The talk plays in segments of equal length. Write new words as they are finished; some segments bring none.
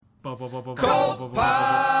Cult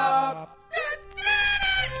Pop.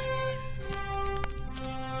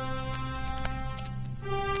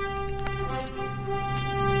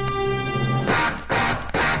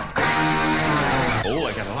 Oh,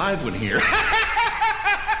 I got a live one here.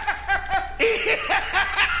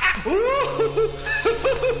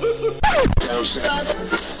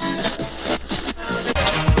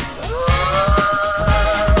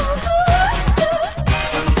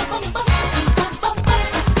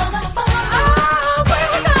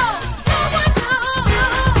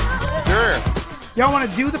 Y'all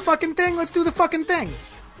want to do the fucking thing? Let's do the fucking thing.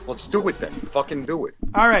 Let's do it then. Fucking do it.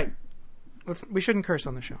 All right. We shouldn't curse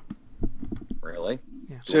on the show. Really?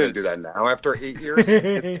 Yeah. So we're going to do that now after 8 years?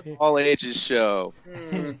 It's an all ages show.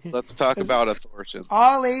 Let's talk about abortion.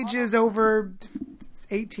 All ages over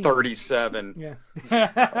 18. 37.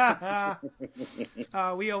 Yeah.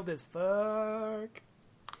 We old as fuck.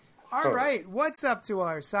 All right. What's up to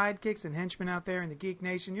our sidekicks and henchmen out there in the Geek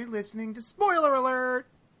Nation? You're listening to Spoiler Alert.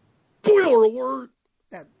 Spoiler alert!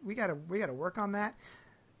 We gotta work on that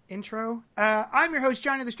intro. I'm your host,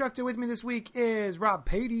 Johnny the Destructor. With me this week is Rob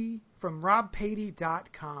Patey from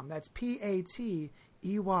robpatey.com. That's PATEY.com.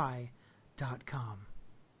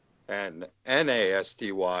 And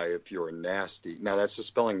NASTY if you're nasty. Now that's just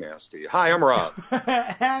spelling nasty. Hi, I'm Rob.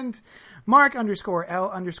 And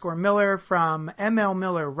Mark_L_Miller from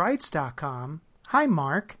MLMillerWrites.com. Hi,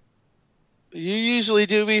 Mark. You usually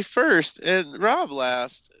do me first and Rob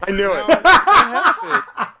last. I knew it. What happened?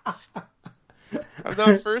 I'm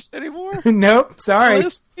not first anymore? Nope, sorry.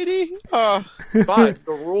 Oh. But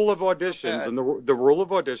the rule of auditions and the rule of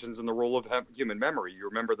auditions and the rule of human memory, you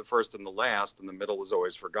remember the first and the last, and the middle is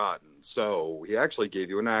always forgotten. So he actually gave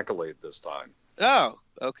you an accolade this time. Oh,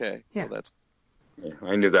 okay. Yeah. Well, that's... Yeah,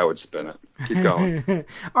 I knew that would spin it. Keep going.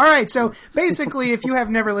 All right, so basically, if you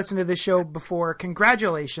have never listened to this show before,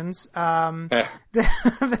 congratulations. We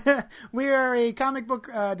are a comic book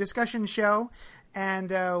discussion show,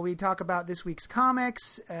 and we talk about this week's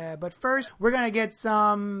comics. But first, we're going to get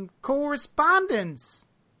some correspondence.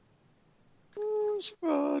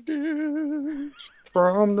 From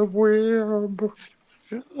the web.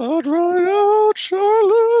 I'd right out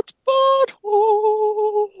Charlotte's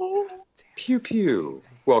butthole. Pew pew.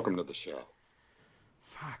 Welcome to the show.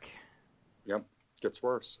 Fuck. Yep. Gets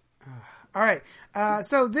worse. All right.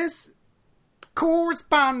 So this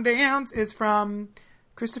correspondence is from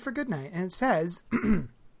Christopher Goodnight, and it says,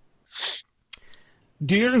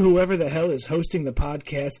 Dear whoever the hell is hosting the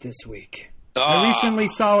podcast this week, I recently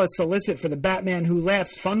saw a solicit for the Batman Who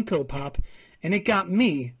Laughs Funko Pop, and it got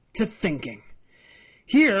me to thinking.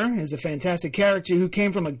 Here is a fantastic character who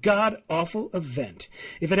came from a god-awful event.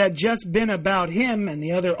 If it had just been about him and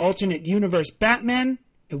the other alternate universe Batman,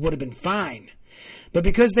 it would have been fine. But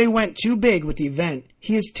because they went too big with the event,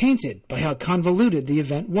 he is tainted by how convoluted the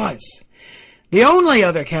event was. The only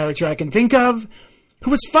other character I can think of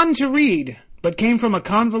who was fun to read, but came from a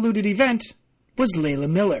convoluted event, was Layla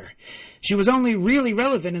Miller. She was only really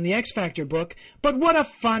relevant in the X-Factor book, but what a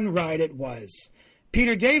fun ride it was.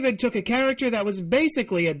 Peter David took a character that was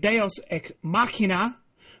basically a deus ex machina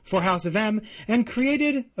for House of M and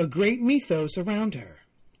created a great mythos around her.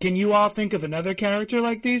 Can you all think of another character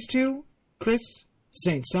like these two? Chris,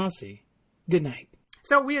 St. Saucy. Good night.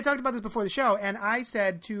 So we had talked about this before the show, and I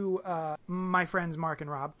said to my friends Mark and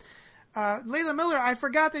Rob, Layla Miller, I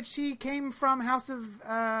forgot that she came from House of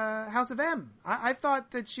M. I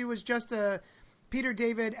thought that she was just a Peter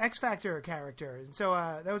David X-Factor character. And so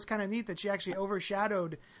that was kind of neat that she actually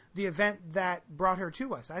overshadowed the event that brought her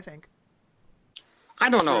to us, I think. I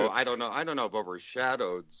don't know if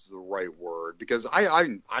overshadowed's the right word, because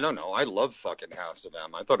I don't know. I love fucking House of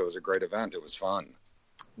M. I thought it was a great event. It was fun.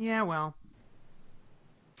 Yeah, well.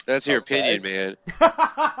 That's your opinion, man.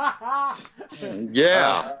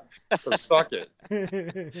 Yeah. So suck it.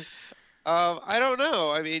 I don't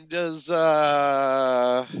know. I mean,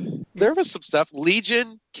 there was some stuff.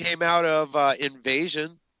 Legion came out of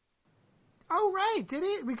Invasion. Oh, right. Did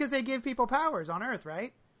it? Because they give people powers on Earth,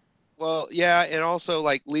 right? Well, yeah, and also,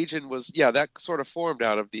 like, Legion was, that sort of formed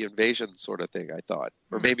out of the Invasion sort of thing, I thought.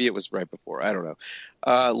 Or maybe it was right before. I don't know.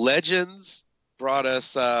 Legends brought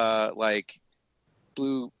us,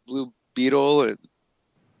 Blue Beetle and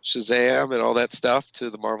Shazam and all that stuff to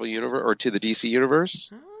the Marvel Universe, or to the DC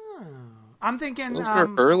Universe. Oh. I'm thinking... Those were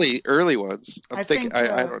early ones. I think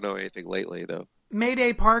I don't know anything lately, though.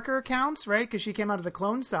 Mayday Parker counts, right? Because she came out of the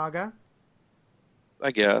Clone Saga. I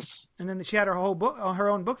guess. And then she had her whole book, her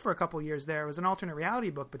own book for a couple years there. It was an alternate reality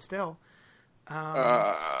book, but still.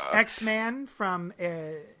 X-Man from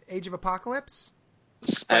Age of Apocalypse.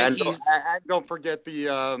 And don't forget the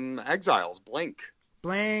Exiles, Blink.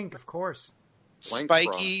 Blink, of course.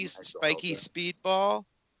 Spiky Speedball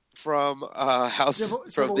from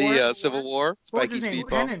Civil War. What was Spiky his name? Speedball.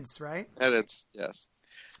 Penance, right? Penance, yes.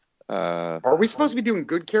 Are we supposed to be doing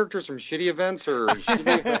good characters from shitty events or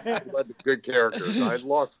shitty events led to good characters? I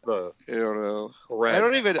lost the. I don't know. Thread.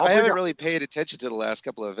 I haven't really paid attention to the last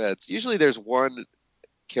couple of events. Usually, there's one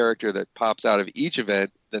character that pops out of each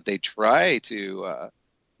event that they try to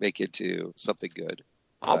make into something good.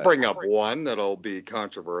 I'll bring up one that'll be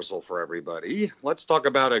controversial for everybody. Let's talk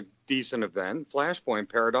about a decent event, Flashpoint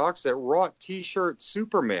Paradox, that wrought T-shirt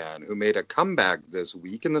Superman, who made a comeback this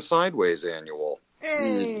week in the Sideways Annual.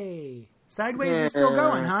 Hey, Sideways is still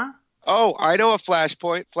going, huh? Oh, I know a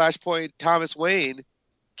Flashpoint. Flashpoint Thomas Wayne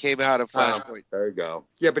came out of Flashpoint. There you go.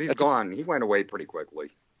 Yeah, but he's gone. He went away pretty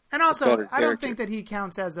quickly. And also, I don't think that he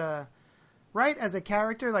counts as a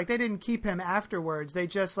character. Like, they didn't keep him afterwards. They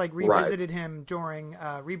just revisited him during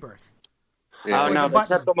Rebirth. Yeah. No,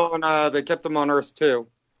 they kept him on Earth too.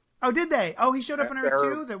 Oh, did they? Oh, he showed up on Earth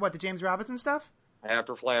too. The James Robinson stuff.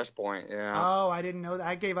 After Flashpoint, yeah. Oh, I didn't know that.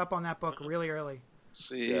 I gave up on that book really early.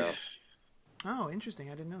 See. Yeah. Oh, interesting.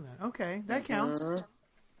 I didn't know that. Okay, that counts.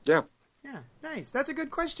 Yeah. Yeah, nice. That's a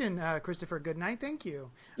good question, Christopher Goodnight. Thank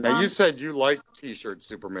you. Now, you said you like T-shirt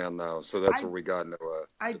Superman, though, so that's where we got into a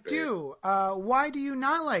I debate. do. Why do you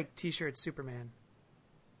not like T-shirt Superman?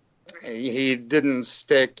 He didn't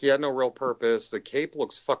stick. He had no real purpose. The cape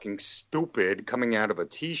looks fucking stupid coming out of a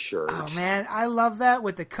T-shirt. Oh, man, I love that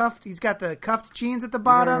with the cuffed. He's got the cuffed jeans at the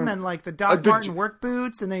bottom and, the Doc Marten work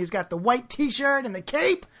boots, and then he's got the white T-shirt and the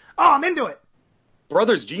cape. Oh, I'm into it.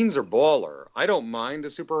 Brothers jeans are baller. I don't mind a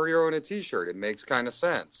superhero in a T-shirt. It makes kind of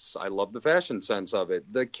sense. I love the fashion sense of it.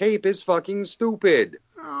 The cape is fucking stupid.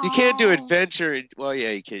 You can't do adventure. Well,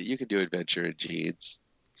 yeah, you can. You can do adventure in jeans.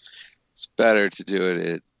 It's better to do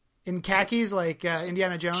it in khakis, like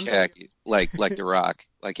Indiana Jones. Khakis, like The Rock,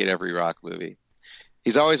 like in every Rock movie.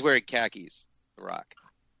 He's always wearing khakis. The Rock.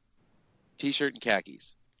 T-shirt and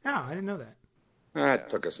khakis. Oh, I didn't know that. That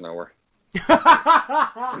took us nowhere.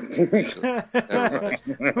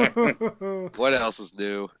 What else is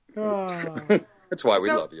new? That's why we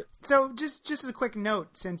love you. So just as a quick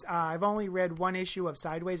note, since I've only read one issue of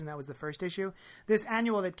Sideways, and that was the first issue, this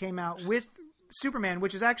annual that came out with Superman,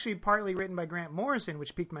 which is actually partly written by Grant Morrison,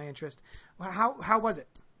 which piqued my interest. How was it?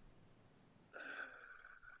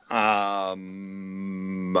 Oh,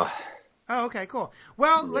 okay, cool.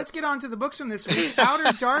 Well, let's get on to the books from this week.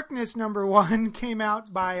 Outer Darkness #1 came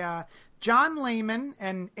out by John Layman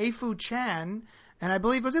and Afu Chan, and I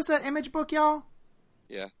believe, was this an Image book, y'all?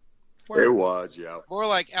 Yeah. It was, yeah. More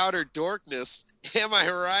like Outer Darkness. Am I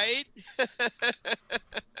right?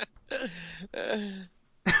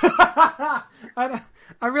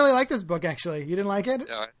 I really like this book, actually. You didn't like it?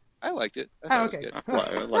 No, I liked it. I thought okay. It was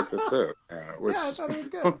good. I liked it too. Yeah, I thought it was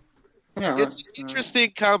good. It's an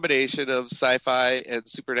interesting combination of sci-fi and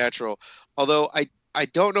supernatural. Although I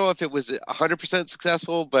don't know if it was 100%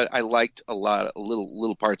 successful, but I liked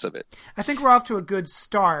little parts of it. I think we're off to a good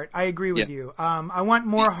start. I agree with you. I want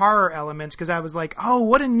more horror elements because I was like, oh,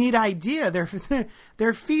 what a neat idea.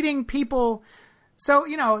 They're feeding people. So,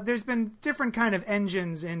 there's been different kind of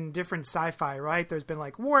engines in different sci-fi, right? There's been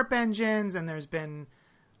warp engines, and there's been,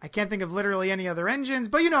 I can't think of literally any other engines,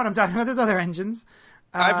 but you know what I'm talking about. There's other engines.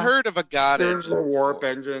 I've heard of a god engine. There's the warp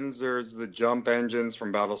engines. There's the jump engines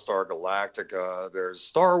from Battlestar Galactica. There's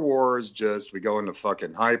Star Wars. We go into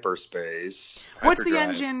fucking hyperspace. What's the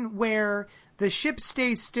engine where the ship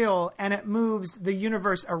stays still and it moves the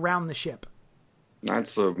universe around the ship?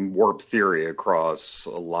 That's a warp theory across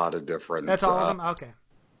a lot of different. That's all of them. Okay.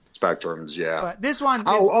 Spectrums, yeah. But this one.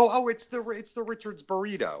 It's the Richards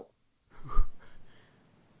burrito.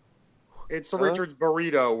 It's the Richards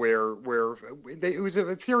burrito where it was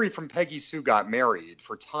a theory from Peggy Sue Got Married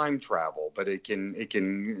for time travel, but it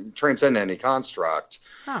can transcend any construct.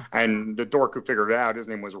 Huh. And the dork who figured it out, his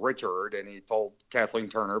name was Richard, and he told Kathleen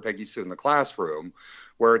Turner, Peggy Sue in the classroom,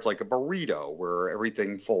 where it's like a burrito where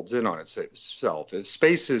everything folds in on itself. If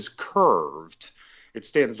space is curved, it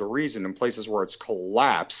stands to reason in places where it's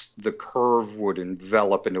collapsed, the curve would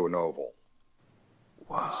envelop into an oval.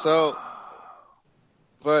 Wow. So,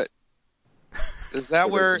 but is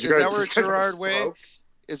that where Gerard Way?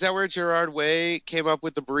 Is that where Gerard Way came up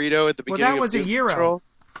with the burrito at the beginning? Well, that was a Euro.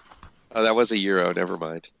 Oh, that was a Euro. Never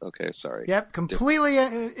mind. Okay, sorry. Yep, completely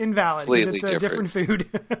invalid. Completely it's a different food.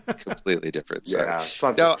 Completely different. Sorry. Yeah.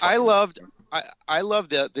 No, I loved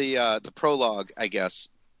the prologue, I guess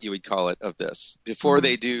you would call it, of this before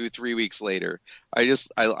they do 3 weeks later.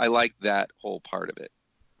 I liked that whole part of it.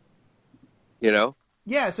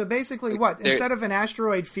 Yeah, so basically instead of an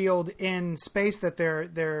asteroid field in space that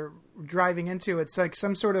they're driving into, it's like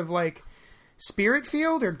some sort of like spirit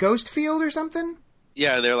field or ghost field or something?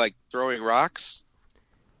 Yeah, they're like throwing rocks.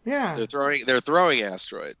 Yeah. They're throwing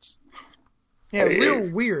asteroids. Yeah,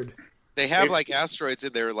 real weird. They have like asteroids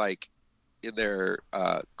in their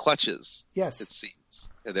clutches. Yes. It seems.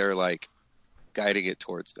 And they're like guiding it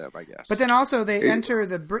towards them, I guess. But then also they enter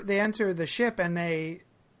the ship and they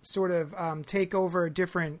sort of take over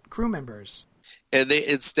different crew members. And they,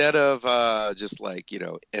 instead of just like,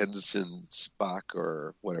 Ensign Spock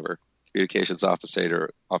or whatever, communications officer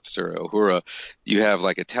Uhura, you have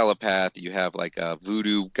like a telepath, you have like a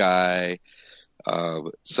voodoo guy.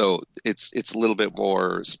 So it's a little bit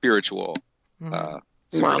more spiritual. Well,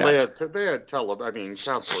 they had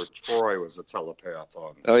Counselor Troy was a telepath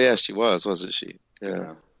on. Oh yeah, she wasn't she?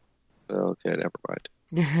 Yeah. Okay, never mind.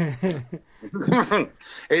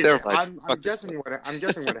 I'm guessing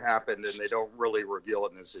what happened, and they don't really reveal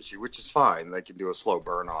it in this issue, which is fine. They can do a slow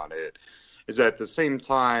burn on it. Is at the same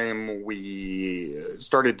time we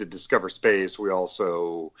started to discover space, we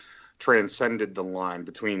also transcended the line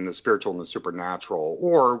between the spiritual and the supernatural,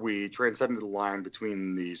 or we transcended the line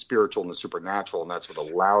between the spiritual and the supernatural, and that's what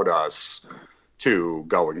allowed us to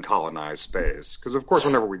go and colonize space. Because, of course,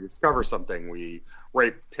 whenever we discover something, we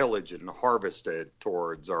rape, pillage, and harvest it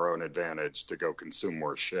towards our own advantage to go consume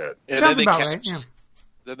more shit. And sounds about right, yeah.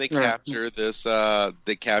 Then they capture this.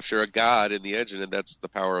 They capture a god in the engine, and that's the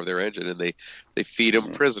power of their engine. And they feed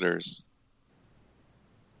them prisoners.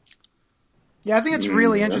 Yeah, I think it's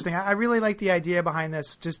really interesting. I really like the idea behind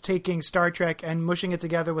this. Just taking Star Trek and mushing it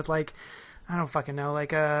together with like, I don't fucking know,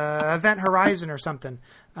 like Event Horizon or something.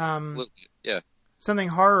 Something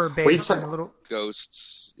horror based and a little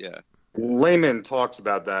ghosts. Yeah. Layman talks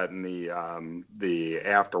about that in the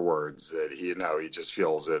afterwards, that he just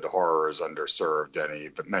feels that horror is underserved, and he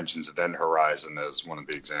mentions Event Horizon as one of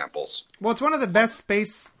the examples. Well, it's one of the best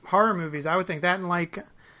space horror movies, I would think. That and like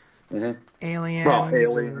Aliens. Well,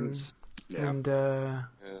 Aliens. And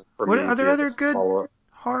what are there other good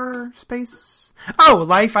horror space? Oh,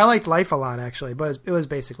 Life. I liked Life a lot, actually, but it was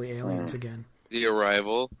basically Aliens again. The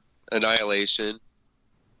Arrival, Annihilation.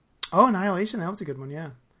 Oh, Annihilation. That was a good one. Yeah.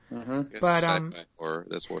 But sci-fi horror.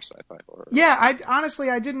 That's more sci-fi horror. Yeah,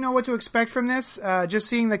 I didn't know what to expect from this. Just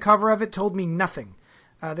seeing the cover of it told me nothing.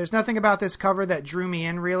 There's nothing about this cover that drew me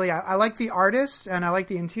in, really. I like the artist, and I like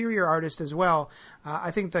the interior artist as well.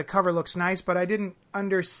 I think the cover looks nice, but I didn't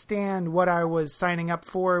understand what I was signing up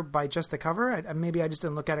for by just the cover. Maybe I just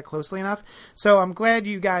didn't look at it closely enough. So I'm glad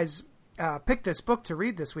you guys picked this book to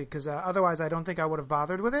read this week, because otherwise I don't think I would have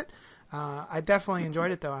bothered with it. I definitely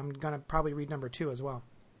enjoyed it, though. I'm going to probably read number 2 as well.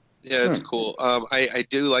 Yeah, it's cool. I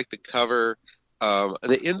do like the cover.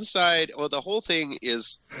 The inside, the whole thing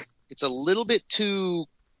is, it's a little bit too...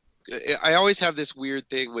 I always have this weird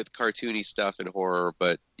thing with cartoony stuff in horror,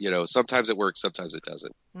 but, sometimes it works, sometimes it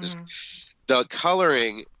doesn't. The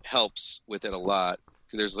coloring helps with it a lot,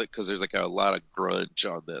 because there's like a lot of grunge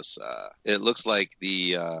on this. It looks like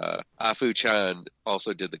the Afu Chan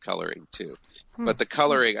also did the coloring, too. But the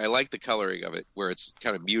coloring, I like the coloring of it, where it's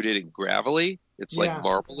kind of muted and gravelly. It's like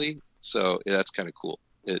marbly, so that's kind of cool.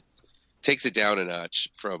 It takes it down a notch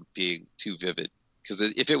from being too vivid. Because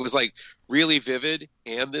if it was like really vivid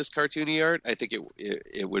and this cartoony art, I think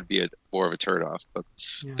it would be more of a turnoff. But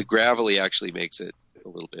the gravelly actually makes it a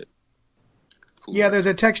little bit cooler. Yeah, there's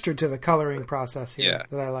a texture to the coloring process here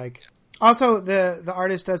that I like. Also, the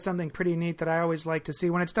artist does something pretty neat that I always like to see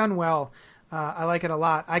when it's done well. I like it a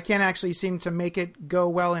lot. I can't actually seem to make it go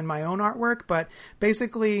well in my own artwork, but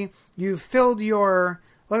basically you've filled your...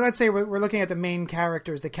 let's say we're looking at the main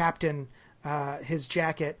characters, the captain, his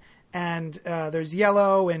jacket, and there's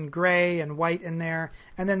yellow and gray and white in there.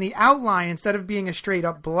 And then the outline, instead of being a straight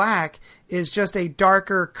up black, is just a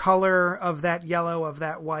darker color of that yellow, of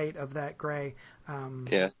that white, of that gray.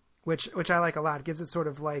 Which I like a lot. It gives it sort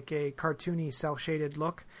of like a cartoony, cel-shaded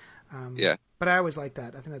look. But I always like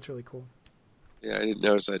that. I think that's really cool. Yeah, I didn't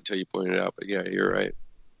notice that until you pointed it out, but yeah, you're right.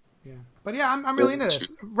 Yeah, but yeah, I'm really into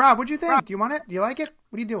this. Rob, what'd you think? Do you want it? Do you like it?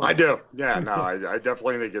 What are you doing? I do. Yeah, no, I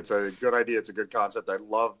definitely think it's a good idea. It's a good concept. I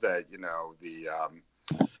love that,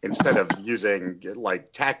 instead of using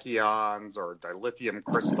like tachyons or dilithium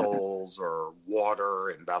crystals or water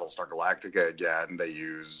in Battlestar Galactica again, they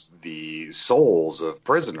use the souls of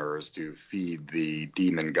prisoners to feed the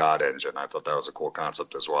demon god engine. I thought that was a cool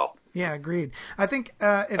concept as well. Yeah, agreed. I think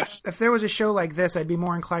if there was a show like this, I'd be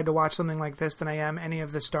more inclined to watch something like this than I am any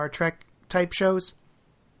of the Star Trek type shows.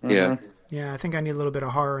 Yeah. Yeah, I think I need a little bit of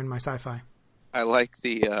horror in my sci-fi. I like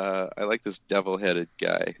this devil-headed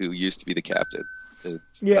guy who used to be the captain.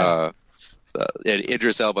 So, and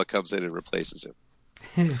Idris Elba comes in and replaces him.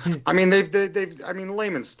 I mean,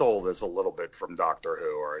 Layman stole this a little bit from Doctor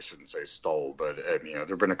Who, or I shouldn't say stole, but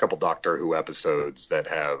there've been a couple Doctor Who episodes that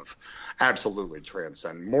have absolutely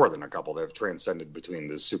more than a couple that have transcended between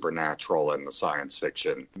the supernatural and the science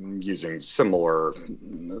fiction, using similar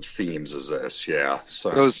themes as this. Yeah, so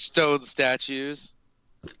those stone statues.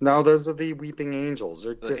 No, those are the weeping angels.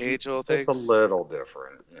 The angel things. It's a little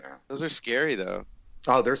different. Yeah, those are scary though.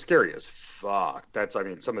 Oh, they're scary as fuck. That's,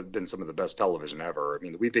 some of the best television ever. I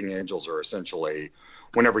mean, the Weeping Angels are essentially,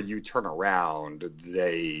 whenever you turn around,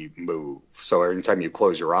 they move. So every time you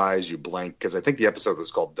close your eyes, you blink, because I think the episode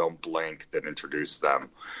was called Don't Blink that introduced them.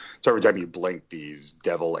 So every time you blink, these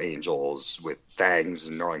devil angels with fangs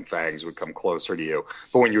and gnarling fangs would come closer to you.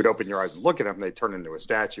 But when you would open your eyes and look at them, they turn into a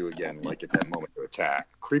statue again, like at that moment to attack.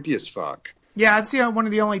 Creepy as fuck. Yeah, it's one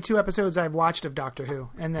of the only 2 episodes I've watched of Doctor Who,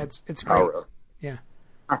 and it's great. Oh, really? Yeah.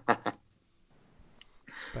 I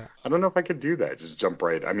don't know if I could do that. Just jump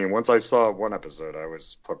right. I mean, once I saw one episode, I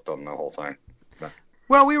was hooked on the whole thing.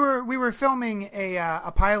 Well, we were filming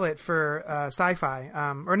a pilot for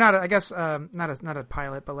Sci-Fi, or not? I guess not a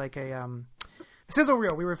pilot, but like a sizzle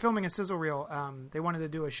reel. We were filming a sizzle reel. They wanted to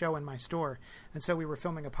do a show in my store, and so we were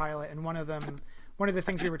filming a pilot. And one of the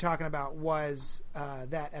things we were talking about was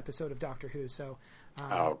that episode of Doctor Who. So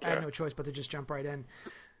I had no choice but to just jump right in.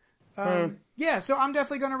 Yeah, so I'm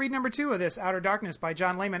definitely going to read number 2 of this, Outer Darkness by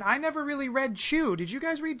John Layman. I never really read Chew. Did you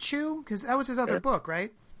guys read Chew? Because that was his other book,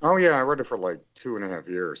 right? Oh, yeah, I read it for like 2.5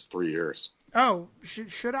 years, 3 years. Oh,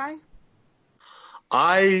 should I?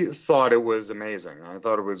 I thought it was amazing. I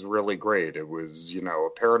thought it was really great. It was,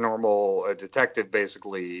 a detective,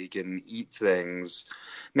 basically. He can eat things.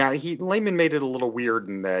 Now, Layman made it a little weird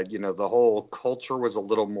in that, the whole culture was a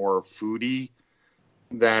little more foodie.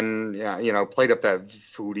 Then, played up that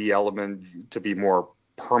foodie element to be more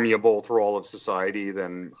permeable through all of society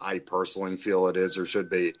than I personally feel it is or should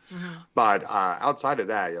be. Mm-hmm. But outside of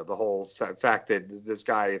that, the whole fact that this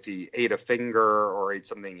guy, if he ate a finger or ate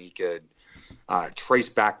something, he could trace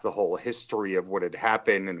back the whole history of what had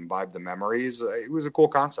happened and imbibe the memories. It was a cool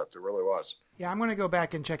concept. It really was. Yeah, I'm going to go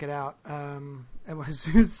back and check it out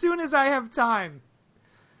as soon as I have time.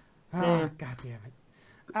 Oh, God damn it.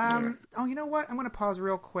 Oh, you know what? I'm going to pause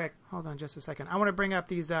real quick. Hold on just a second. I want to bring up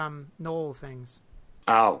these Knoll things.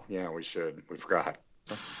 Oh, yeah, we should. We forgot.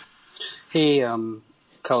 Hey,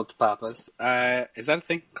 Cult Papas. Is that a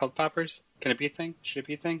thing? Cult Poppers? Can it be a thing? Should it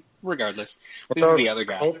be a thing? Regardless. This is the other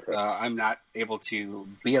guy. I'm not able to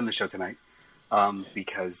be on the show tonight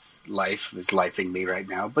because life is lifing me right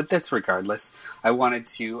now. But that's regardless. I wanted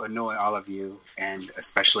to annoy all of you, and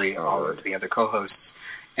especially all of the other co-hosts,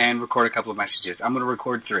 and record a couple of messages. I'm going to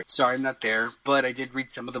record 3. Sorry I'm not there, but I did read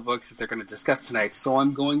some of the books that they're going to discuss tonight, so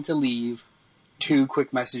I'm going to leave 2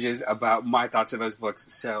 quick messages about my thoughts of those books,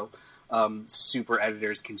 so super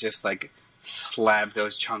editors can just, slab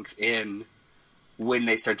those chunks in when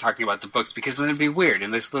they start talking about the books, because then it'd be weird.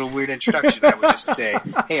 In this little weird introduction, I would just say,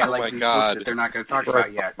 hey, I like these books that they're not going to talk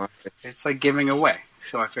about yet. It's like giving away,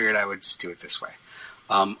 so I figured I would just do it this way.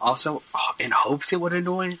 Also, in hopes it would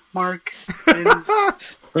annoy Mark and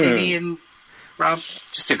JD and Rob,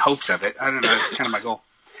 just in hopes of it. I don't know. It's kind of my goal.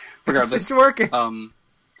 Regardless, it's working.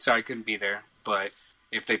 Sorry I couldn't be there, but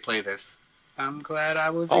if they play this, I'm glad I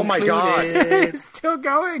was. Oh included. My God! It's still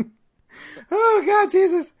going. Oh God,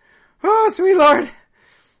 Jesus! Oh, sweet Lord.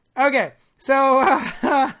 Okay, so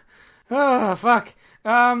oh fuck.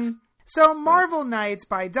 So Marvel Knights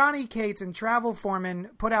by Donny Cates and Travel Foreman,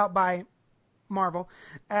 put out by Marvel.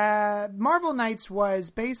 Marvel Knights was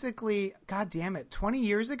basically, God damn it, 20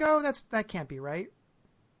 years ago? That can't be right.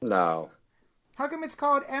 No. How come it's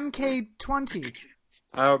called MK20?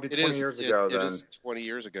 Oh, it'd be 20 years ago then. It is 20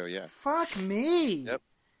 years ago, yeah. Fuck me. Yep.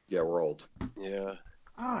 Yeah, we're old. Yeah.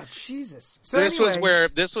 Oh, Jesus. So this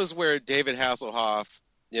was where David Hasselhoff,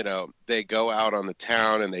 they go out on the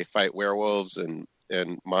town and they fight werewolves and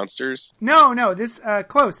monsters. No, this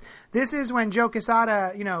close. This is when Joe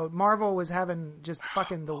Quesada, Marvel was having just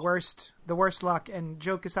fucking the worst luck, and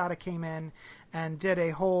Joe Quesada came in and did a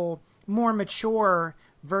whole more mature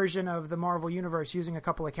version of the Marvel Universe using a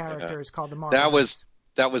couple of characters called the Marvel.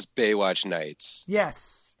 That was Baywatch Nights.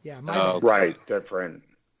 Yes. Yeah. Right. Different.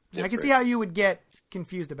 I can see how you would get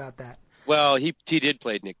confused about that. Well, he did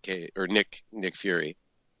play Nick Cage, or Nick Fury.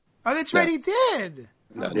 Oh, that's right. He did.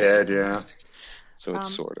 Yeah. So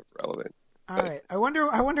it's sort of relevant. All right. I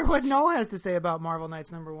wonder what Noel has to say about Marvel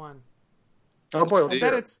Knights #1. Oh boy,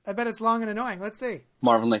 I bet it's long and annoying. Let's see.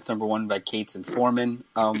 Marvel Knights #1 by Cates and Foreman.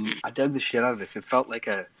 I dug the shit out of this. It felt like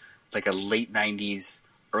a late '90s,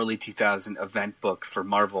 early 2000 event book for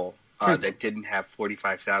Marvel that didn't have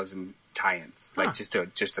 45,000 tie-ins. Like just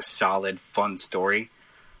a solid, fun story.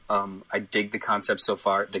 I dig the concept so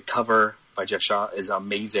far. The cover by Jeff Shaw is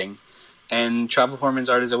amazing. And Travel Horman's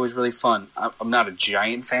art is always really fun. I'm not a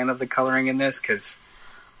giant fan of the coloring in this because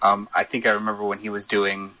I think I remember when he was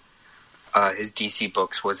doing his DC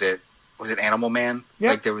books. Was it Animal Man? Yep.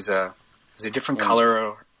 Like there was a different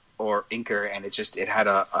color or inker, and it had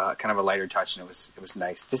a kind of a lighter touch, and it was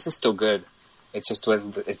nice. This is still good. It just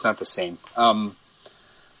wasn't. It's not the same.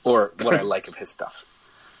 Or what I like of his stuff.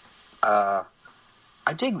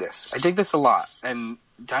 I dig this. I dig this a lot, and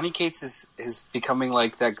Donny Cates is becoming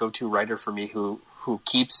like that go-to writer for me who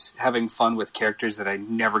keeps having fun with characters that I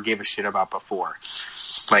never gave a shit about before,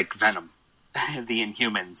 like Venom, the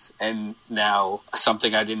Inhumans, and now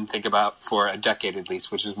something I didn't think about for a decade at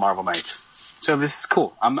least, which is Marvel Knights. So this is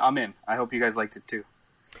cool. I'm in. I hope you guys liked it too.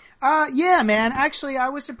 Yeah, man. Actually, I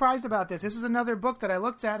was surprised about this. This is another book that I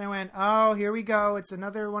looked at and I went, oh, here we go. It's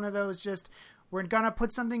another one of those just, we're going to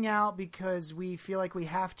put something out because we feel like we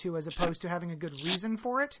have to, as opposed to having a good reason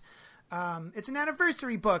for it. It's an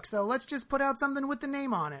anniversary book, so let's just put out something with the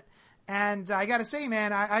name on it. And I got to say,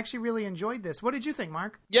 man, I actually really enjoyed this. What did you think,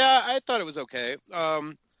 Mark? Yeah, I thought it was okay.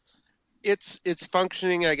 It's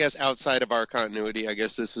functioning, I guess, outside of our continuity. I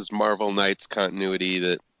guess this is Marvel Knights continuity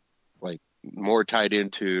that, like, more tied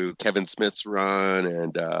into Kevin Smith's run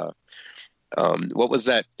and what was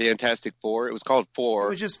that Fantastic Four? It was called Four. It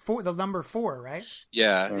was just the number 4, right?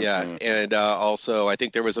 Yeah, mm-hmm. Yeah, and also I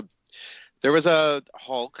think there was a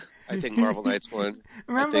Hulk. I think Marvel Knights one.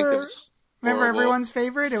 Remember everyone's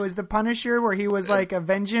favorite? It was the Punisher, where he was like a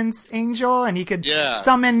vengeance angel, and he could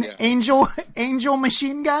summon angel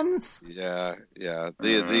machine guns. Yeah.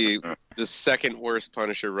 The second worst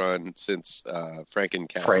Punisher run since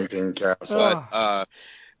Frankencastle. But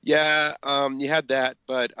you had that,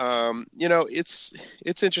 but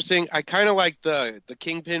it's interesting. I kind of like the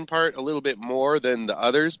Kingpin part a little bit more than the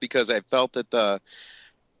others because I felt that the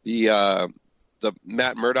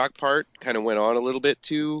Matt Murdock part kind of went on a little bit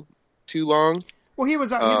too long. Well,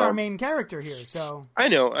 he's our main character here, so I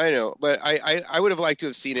know, but I would have liked to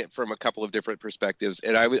have seen it from a couple of different perspectives,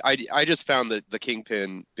 and I just found the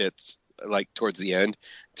Kingpin bits like towards the end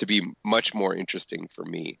to be much more interesting for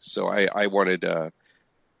me. So I wanted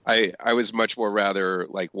I was much more rather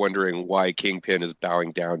like wondering why Kingpin is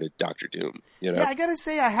bowing down to Doctor Doom. Yeah, I gotta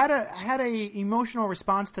say I had a emotional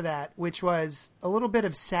response to that, which was a little bit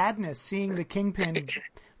of sadness seeing the Kingpin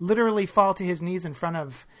literally fall to his knees in front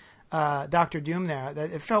of Doctor Doom there.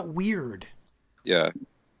 That it felt weird. Yeah.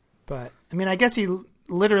 But I mean, I guess he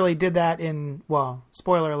literally did that in, well,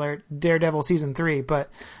 spoiler alert, Daredevil season 3. But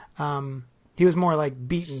he was more like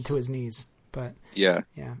beaten to his knees. But yeah.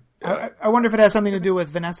 I wonder if it has something to do with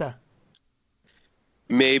Vanessa.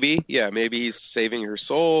 Maybe he's saving her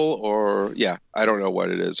soul, or I don't know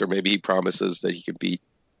what it is, or maybe he promises that he can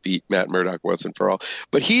beat Matt Murdock once and for all.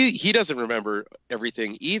 But he doesn't remember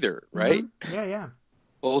everything either, right? Mm-hmm. Yeah.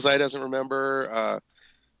 Bullseye doesn't remember.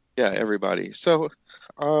 Everybody. So,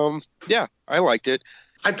 I liked it.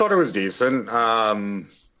 I thought it was decent.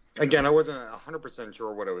 Again, I wasn't 100%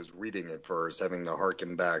 sure what I was reading at first, having to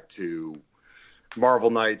harken back to Marvel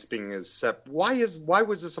Knights being as why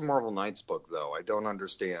was this a Marvel Knights book though? I don't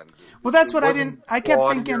understand. Well, that's what I kept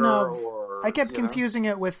thinking of. I kept confusing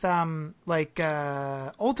it with Ultimate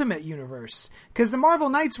Universe, because the Marvel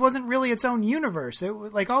Knights wasn't really its own universe.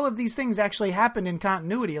 Like all of these things actually happened in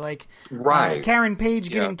continuity, like Karen Page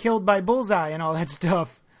getting killed by Bullseye and all that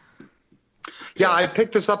stuff. Yeah, I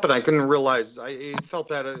picked this up and I couldn't realize. I felt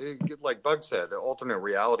that, like Bug said, alternate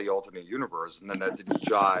reality, alternate universe, and then that didn't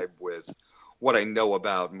jibe with what I know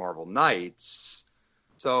about Marvel Knights.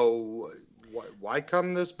 So why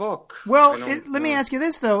come this book? Well, let me ask you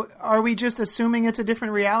this, though. Are we just assuming it's a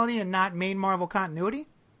different reality and not main Marvel continuity?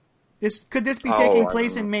 Could this be taking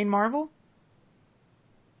place in main Marvel?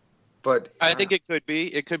 But I think it could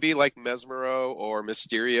be. It could be like Mesmero or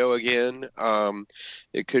Mysterio again.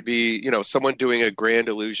 It could be, someone doing a grand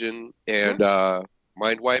illusion and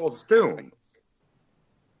mind wipe. Well, it's Doom.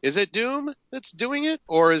 Is it Doom that's doing it,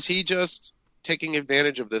 or is he just taking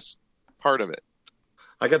advantage of this part of it?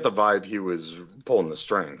 I get the vibe he was pulling the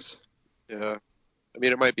strings. Yeah, I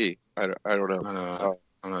mean, it might be. I don't know.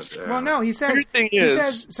 I'm not sure. Well, no, he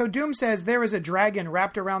says. So Doom says there is a dragon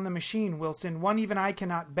wrapped around the machine, Wilson. One even I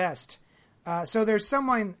cannot best. So there's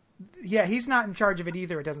someone. Yeah, he's not in charge of it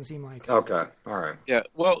either. It doesn't seem like. Okay, all right. Yeah.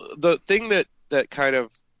 Well, the thing that kind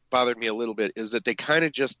of bothered me a little bit is that they kind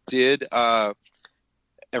of just did.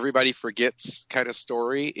 Everybody forgets kind of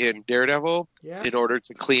story in Daredevil in order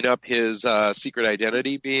to clean up his secret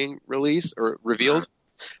identity being released or revealed.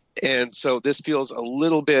 And so this feels a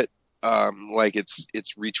little bit like it's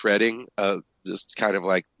retreading, just kind of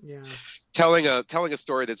like telling a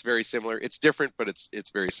story that's very similar. It's different, but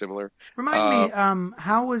it's very similar. Remind me,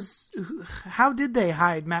 how did they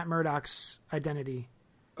hide Matt Murdock's identity?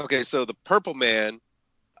 Okay, so the Purple Man,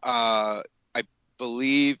 I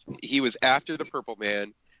believe he was after the Purple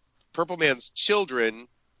Man. Purple Man's children.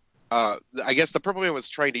 I guess the Purple Man was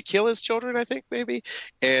trying to kill his children, I think, maybe.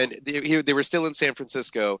 And they were still in San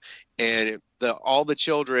Francisco. And all the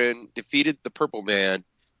children defeated the Purple Man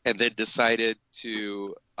and then decided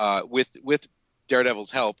to, with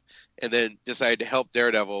Daredevil's help, and then decided to help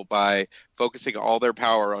Daredevil by focusing all their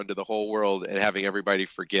power onto the whole world and having everybody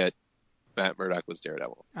forget Matt Murdock was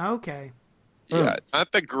Daredevil. Okay. Yeah,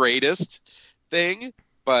 not the greatest thing,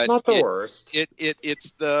 but not the worst.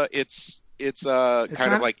 It's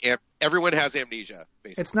kind of like everyone has amnesia,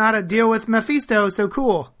 basically. It's not a deal with Mephisto, so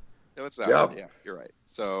cool. No, it's not. Yep. Yeah, you're right.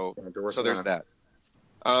 So there's that.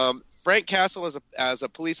 Frank Castle as a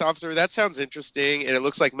police officer, that sounds interesting, and it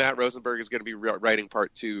looks like Matt Rosenberg is going to be writing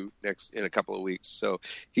part 2 in a couple of weeks. So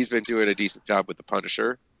he's been doing a decent job with the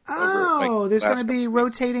Punisher. There's going to be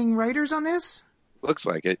rotating writers on this? Looks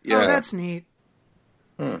like it, yeah. Oh, that's neat.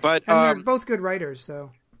 But and they're both good writers,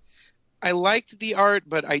 so... I liked the art,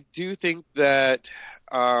 but I do think that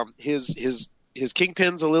his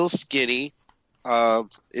Kingpin's a little skinny.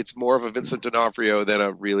 It's more of a Vincent D'Onofrio than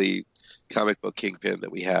a really comic book Kingpin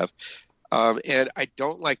that we have. And I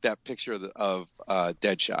don't like that picture of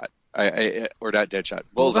Deadshot. Or not Deadshot.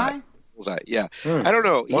 Bullseye. Yeah. I don't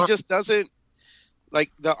know. He just doesn't... Like,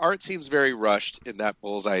 the art seems very rushed in that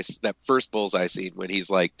first Bullseye scene when he's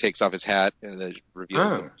like takes off his hat and then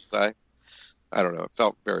reveals the Bullseye. I don't know. It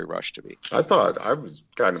felt very rushed to me. I thought I was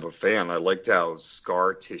kind of a fan. I liked how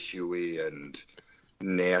scar tissuey and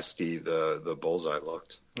nasty the Bullseye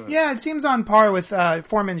looked. Yeah, it seems on par with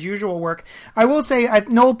Foreman's usual work. I will say,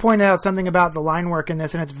 Noel pointed out something about the line work in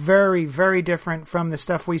this, and it's very, very different from the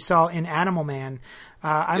stuff we saw in Animal Man.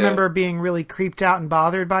 I remember being really creeped out and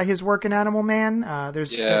bothered by his work in Animal Man.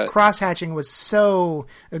 The cross-hatching was so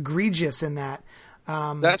egregious in that.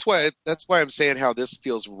 That's why I'm saying how this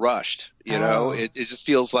feels rushed. You know, it just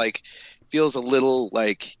feels a little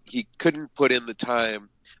like he couldn't put in the time.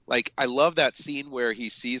 Like, I love that scene where he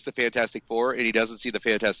sees the Fantastic Four and he doesn't see the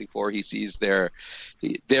Fantastic Four. He sees they're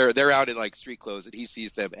out in like street clothes and he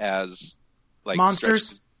sees them as like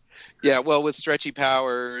monsters. With stretchy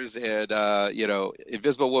powers and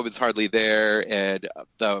Invisible Woman's hardly there and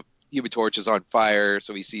the Human Torch is on fire,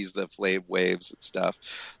 so he sees the flame waves and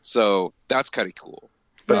stuff. So that's kind of cool.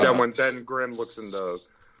 But then when Ben Grimm looks in the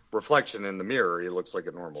reflection in the mirror, he looks like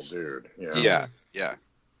a normal dude. Yeah.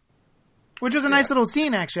 Which was a nice little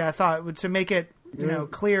scene, actually, I thought, to make it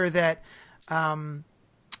clear that...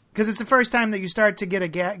 because it's the first time that you start to get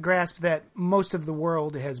a grasp that most of the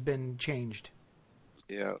world has been changed.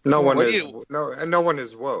 Yeah. No one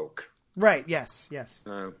is woke. Right, yes. Yeah.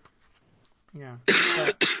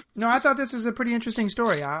 No, I thought this was a pretty interesting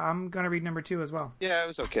story. I'm going to read number 2 as well. Yeah, it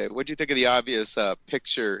was okay. What do you think of the obvious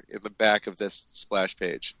picture in the back of this splash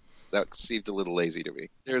page? That seemed a little lazy to me.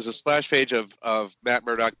 There's a splash page of Matt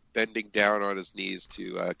Murdock bending down on his knees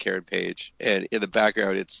to Karen Page. And in the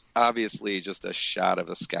background, it's obviously just a shot of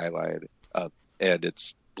a skyline and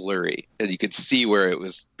it's blurry. And you can see where it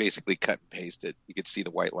was basically cut and pasted. You can see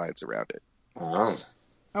the white lines around it. Oh,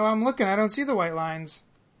 I'm looking. I don't see the white lines.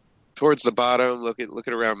 Towards the bottom,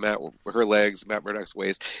 looking around her legs, Matt Murdock's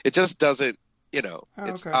waist. It just doesn't,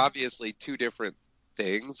 it's obviously 2 different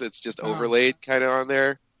things. It's just overlaid kind of on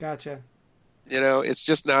there. Gotcha. It's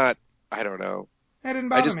just not, I don't know. That didn't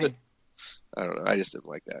bother me. I don't know. I just didn't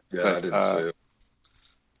like that. Yeah, I didn't see it.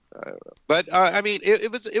 I don't know. But, I mean,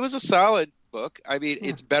 it was a solid book. I mean,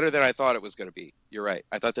 it's better than I thought it was going to be. You're right.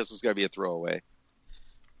 I thought this was going to be a throwaway.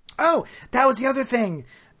 Oh, that was the other thing.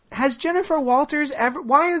 Has Jennifer Walters ever...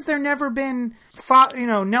 Why has there never been,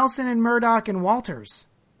 Nelson and Murdock and Walters?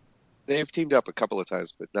 They've teamed up a couple of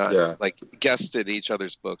times, but not like guests in each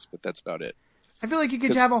other's books, but that's about it. I feel like you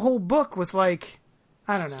could have a whole book with like...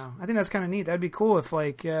 I don't know. I think that's kind of neat. That'd be cool if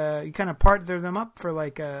like you kind of partner them up for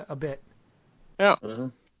like a bit. Yeah. Mm-hmm.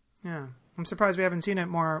 Yeah. I'm surprised we haven't seen it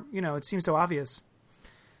more. It seems so obvious.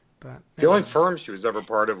 But the only firm she was ever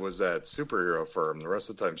part of was that superhero firm. The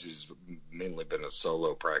rest of the time, she's mainly been a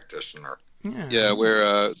solo practitioner. Yeah,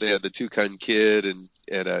 where they had the Toucan Kid and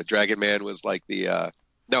Dragon Man was like the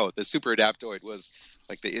Super Adaptoid was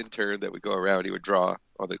like the intern that would go around. He would draw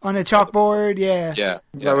on a chalkboard. Yeah.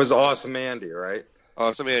 That was Awesome Andy, right?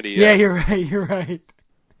 Awesome Andy. Yeah, you're right.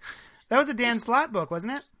 That was a Dan Slott book,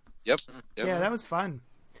 wasn't it? Yep. Yeah, that was fun.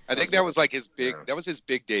 I think that was like his big. That was his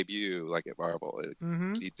big debut, like at Marvel.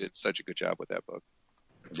 He did such a good job with that book.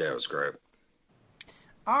 Yeah, it was great.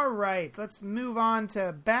 All right, let's move on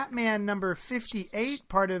to Batman number 58,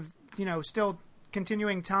 part of, still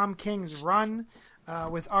continuing Tom King's run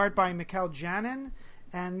with art by Mikel Janin.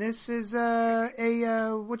 And this is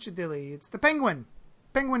whatcha-dilly? It's the Penguin.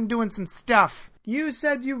 Penguin doing some stuff. You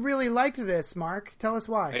said you really liked this, Mark. Tell us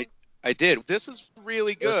why. I did. This is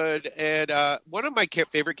really good. And one of my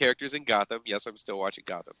favorite characters in Gotham, yes, I'm still watching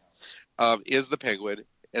Gotham, is the Penguin.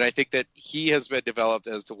 And I think that he has been developed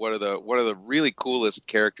as to one of the really coolest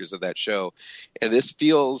characters of that show. And this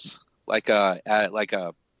feels like a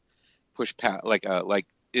push past,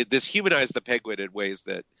 this humanized the Penguin in ways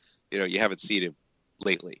that you haven't seen him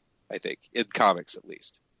lately. I think in comics at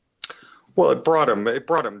least. Well, it brought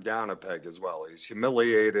him down a peg as well. He's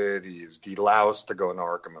humiliated. He's deloused to go into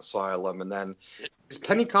Arkham Asylum, and then is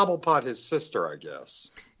Penny Cobblepot his sister? I guess.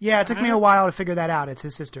 Yeah, it took me a while to figure that out. It's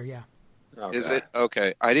his sister. Yeah. Okay. Is it?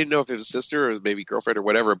 Okay. I didn't know if it was sister or it was maybe girlfriend or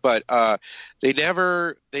whatever, but they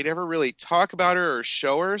never really talk about her or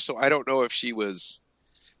show her, so I don't know if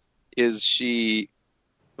is she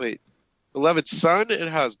beloved son and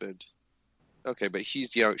husband. Okay, but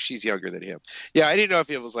she's younger than him. Yeah, I didn't know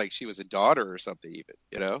if it was like she was a daughter or something even,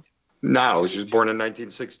 No, she was born in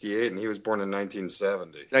 1968 and he was born in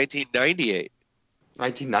 1970. 1998.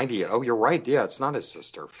 1998. Oh, you're right. Yeah, it's not his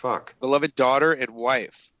sister. Fuck. Beloved daughter and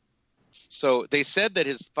wife. So they said that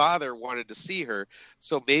his father wanted to see her.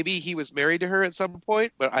 So maybe he was married to her at some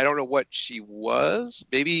point, but I don't know what she was.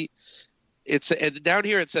 Maybe and down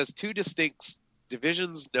here it says 2 distinct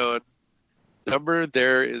divisions known. Number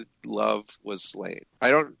there is love was slain.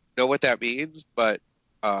 I don't know what that means, but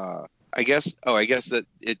I guess that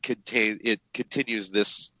it continues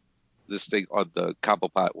this thing on the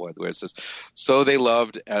Cobblepot one where it says, so they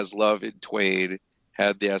loved as love in twain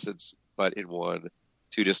had the essence but in one.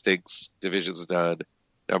 2 distinct divisions none.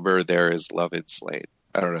 Number there is love in slain.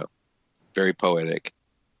 I don't know. Very poetic.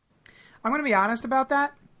 I'm going to be honest about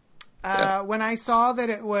that. When I saw that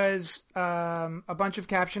it was a bunch of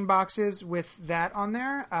caption boxes with that on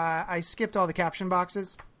there, I skipped all the caption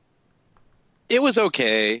boxes. It was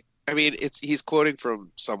okay. I mean, he's quoting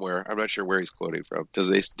from somewhere. I'm not sure where he's quoting from. Do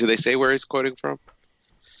they say where he's quoting from?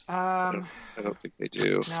 I don't think they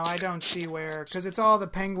do. No, I don't see where, because it's all the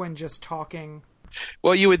Penguin just talking.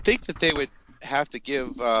 Well, you would think that they would have to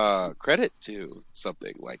give credit to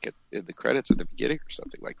something like it in the credits at the beginning or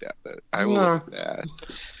something like that. But I will look at that.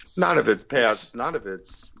 None of it's past. None of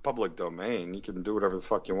it's public domain. You can do whatever the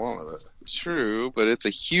fuck you want with it. True, but it's a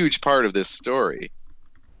huge part of this story.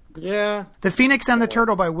 Yeah. The Phoenix and the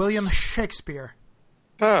Turtle by William Shakespeare.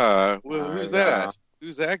 Who's that?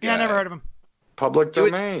 Who's that guy? Yeah, I never heard of him. Public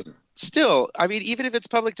domain. Still, I mean, even if it's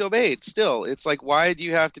public domain, still, it's like, why do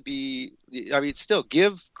you have to be? I mean, still,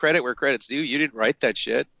 give credit where credit's due. You didn't write that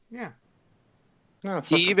shit. Yeah. No,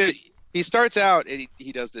 he starts out and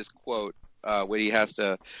he does this quote when he has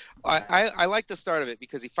to. I like the start of it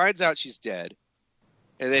because he finds out she's dead,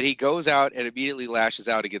 and then he goes out and immediately lashes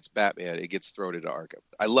out against Batman and gets thrown into Arkham.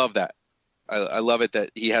 I love that. I love it that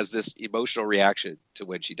he has this emotional reaction to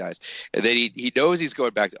when she dies, and then he knows he's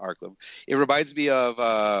going back to Arkham. It reminds me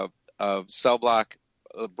of Cell Block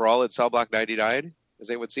Brawl in Cell Block 99. Has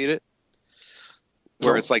anyone seen it?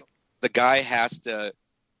 Where it's like the guy has to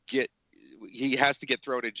get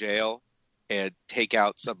thrown in jail and take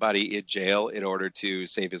out somebody in jail in order to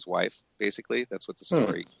save his wife. Basically, that's what the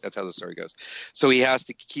story. That's how the story goes. So he has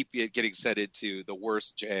to keep getting sent into the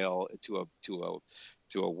worst jail, to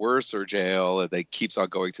a worser jail, and they keeps on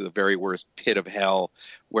going to the very worst pit of hell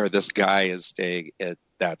where this guy is staying. And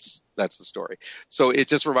that's the story. So it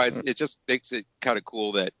just it just makes it kind of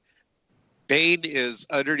cool that Bane is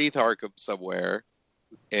underneath Arkham somewhere.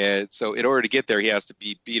 And so in order to get there, he has to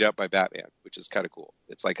be beat up by Batman, which is kind of cool.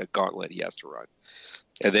 It's like a gauntlet he has to run.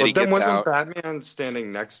 And then wasn't Batman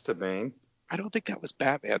standing next to Bane? I don't think that was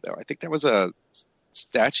Batman, though. I think that was a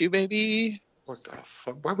statue, maybe. What the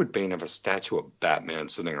fuck? Why would Bane have a statue of Batman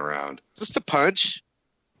sitting around? Just a punch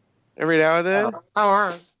every now and then. All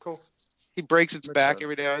right, cool. He breaks its back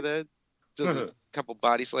every now and then. Does a couple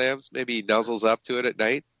body slams. Maybe he nuzzles up to it at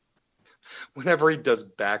night. Whenever he does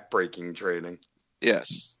back-breaking training.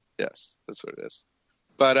 Yes, that's what it is.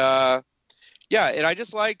 But yeah, and I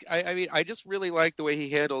just I just really like the way he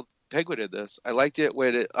handled Penguin in this. I liked it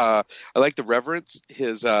when I like the reverence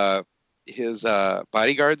his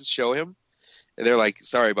bodyguards show him, and they're like,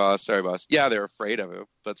 "Sorry, boss. Yeah, they're afraid of him,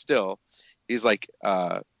 but still, he's like,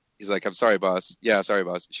 "I'm sorry, boss. Yeah, sorry,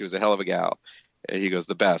 boss. She was a hell of a gal." And he goes,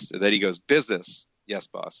 "The best." And then he goes, "Business. Yes,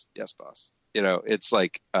 boss. Yes, boss." It's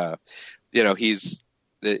like,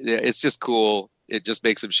 it's just cool. It just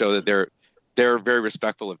makes him show that they're very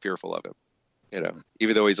respectful and fearful of him.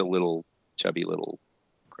 even though he's a little chubby, little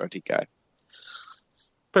grunty guy.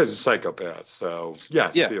 But he's a psychopath, so be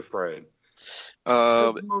afraid.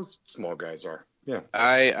 Most small guys are. Yeah.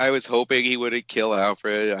 I was hoping he wouldn't kill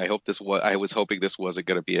Alfred. I was hoping this wasn't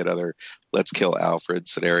going to be another "let's kill Alfred"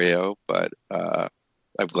 scenario, but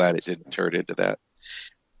I'm glad it didn't turn into that.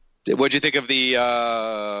 What'd you think of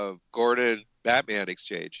the Gordon Batman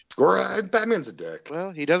exchange? Batman's a dick.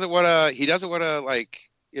 Well, he doesn't want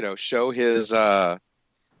to show his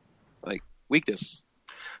weakness.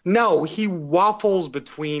 No, he waffles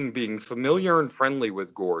between being familiar and friendly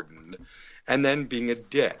with Gordon and then being a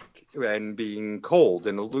dick and being cold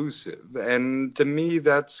and elusive. And to me,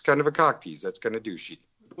 that's kind of a cock tease. That's kind of douchey.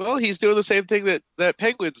 Well, he's doing the same thing that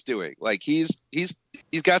Penguin's doing. Like he's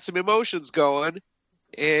got some emotions going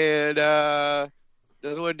and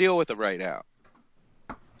doesn't want to deal with them right now.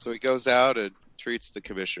 So he goes out and treats the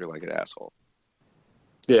commissioner like an asshole.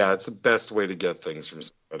 Yeah, it's the best way to get things from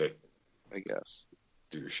somebody, I guess.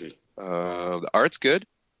 Douchey. The art's good.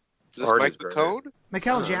 Is this Mike McCone?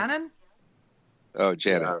 Mikel Janin? Oh,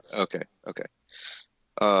 Janin. Yes. Okay.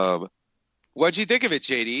 What'd you think of it,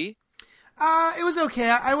 JD? It was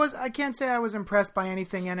okay. I can't say I was impressed by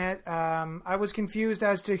anything in it. I was confused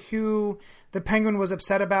as to who the Penguin was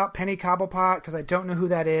upset about, Penny Cobblepot, because I don't know who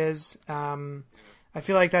that is. I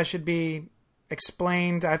feel like that should be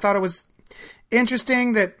explained. I thought it was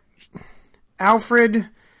interesting that Alfred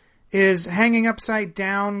is hanging upside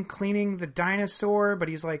down cleaning the dinosaur, but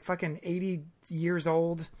he's like fucking 80 years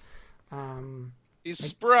old. He's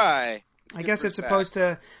spry. I guess it's supposed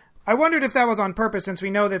to... I wondered if that was on purpose, since we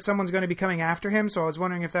know that someone's going to be coming after him, so I was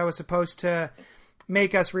wondering if that was supposed to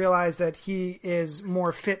make us realize that he is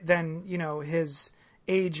more fit than, his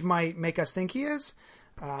age might make us think he is.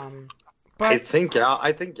 But I think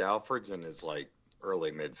Alfred's in his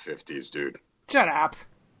early mid-50s, dude. Shut up.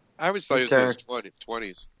 I always thought he was in his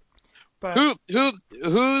 20s. But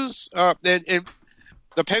who's and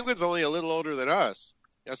the Penguin's only a little older than us.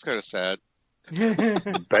 That's kind of sad.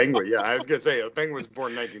 Penguin, yeah, I was gonna say the Penguin was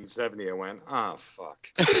born in 1970. I went, fuck.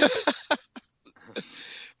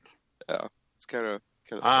 Yeah, it's kind of.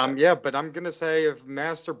 Yeah, but I'm gonna say if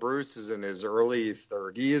Master Bruce is in his early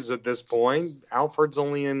 30s at this point, Alfred's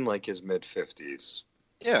only in his mid 50s.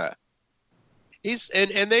 Yeah, he's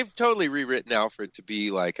and they've totally rewritten Alfred to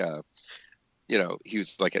be like a. He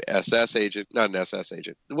was like an SS agent, not an SS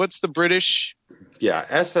agent. What's the British? Yeah,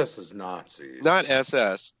 SS is Nazis. Not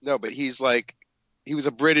SS. No, but he was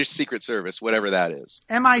a British Secret Service, whatever that is.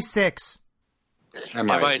 MI6.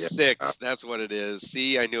 MI6, yeah. That's what it is.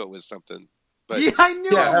 See, I knew it was something. But yeah, I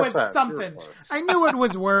knew it was SS, something. I knew it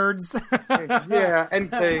was words. Yeah, and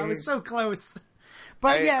things. I was so close.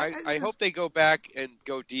 But I hope they go back and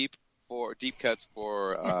go deep cuts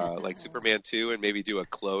for Superman 2 and maybe do a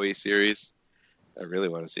Chloe series. I really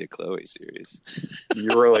want to see a Chloe series. You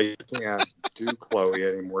really can't do Chloe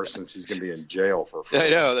anymore since she's going to be in jail for. I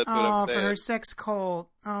know, that's what I'm saying. For her sex cult.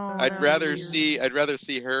 Oh, I'd rather see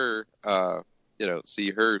her.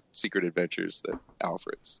 See her secret adventures than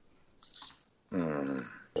Alfred's.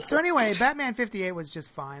 So anyway, Batman 58 was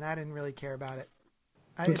just fine. I didn't really care about it.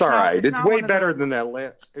 It's all right. It's way better than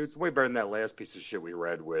that. It's way better than that last piece of shit we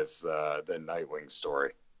read with the Nightwing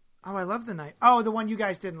story. Oh, I love the night. Oh, the one you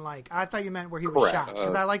guys didn't like. I thought you meant where he was shot,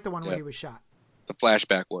 because I like the one where he was shot. The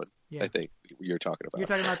flashback one, I think you're talking about. You're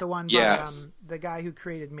talking about the one by the guy who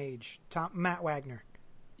created Mage, Matt Wagner.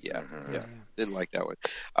 Yeah. Didn't like that one.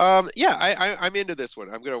 I'm into this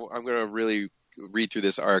one. I'm gonna really read through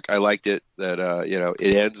this arc. I liked it that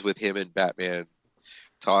it ends with him and Batman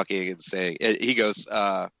talking and saying, and he goes,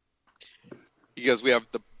 we have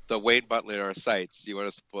the Wayne Butler in our sights. Do you want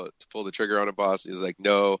us to pull the trigger on him, boss? He was like,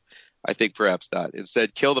 no, I think perhaps not.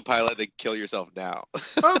 Instead, kill the pilot, then kill yourself now.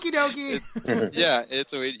 Okie dokie.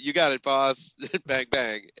 You got it, boss. Bang,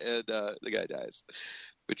 bang. And the guy dies,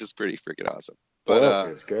 which is pretty freaking awesome. But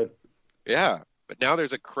it's good. Yeah. But now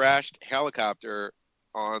there's a crashed helicopter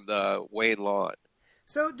on the Wayne lawn.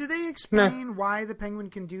 So do they explain why the Penguin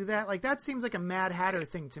can do that? That seems like a Mad Hatter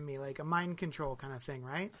thing to me, like a mind control kind of thing,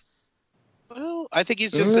 right? Well, I think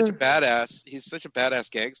he's just such a badass. He's such a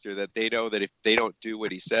badass gangster that they know that if they don't do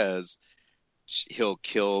what he says, he'll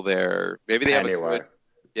kill their. Maybe they have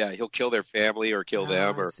he'll kill their family or kill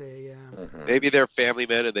them, or maybe they're family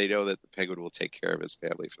men and they know that the Penguin will take care of his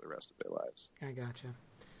family for the rest of their lives. I gotcha.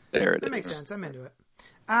 That makes sense. I'm into it.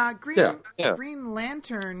 Green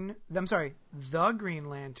Lantern. I'm sorry, The Green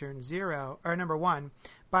Lantern number 1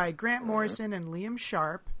 by Grant Morrison and Liam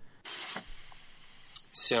Sharp.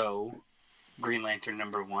 So, Green Lantern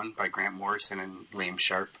number 1 by Grant Morrison and Liam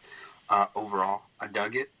Sharp. Overall, I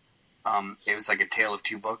dug it. It was like a tale of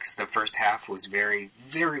two books. The first half was very,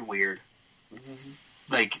 very weird.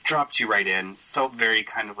 Like, dropped you right in. Felt very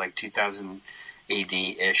kind of like 2000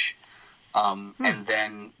 AD-ish. And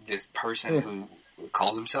then this person who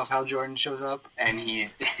calls himself Hal Jordan shows up, and he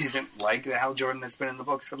isn't like the Hal Jordan that's been in the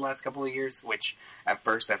books for the last couple of years, which at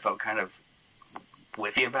first I felt kind of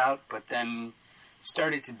whiffy about, but then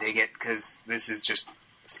started to dig it, because this is just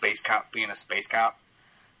a space cop being a space cop.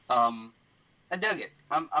 I dug it.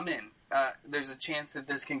 I'm in. There's a chance that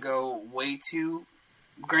this can go way too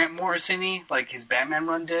Grant Morrison-y, like his Batman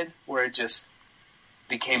run did, where it just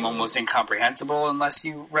became almost incomprehensible unless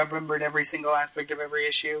you remembered every single aspect of every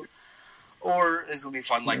issue. Or this will be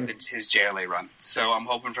fun like his JLA run. So I'm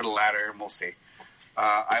hoping for the latter, and we'll see.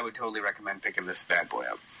 I would totally recommend picking this bad boy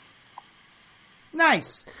up.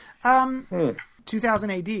 Nice.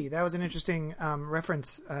 2000 AD. That was an interesting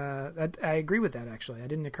reference. I agree with that, actually. It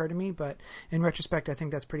didn't occur to me, but in retrospect, I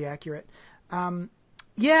think that's pretty accurate. I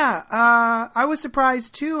was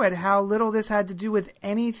surprised, too, at how little this had to do with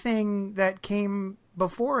anything that came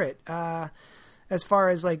before it, as far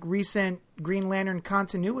as, like, recent Green Lantern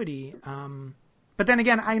continuity. But then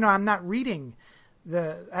again, I'm not reading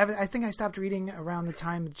I think I stopped reading around the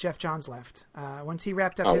time Jeff Johns left. Once he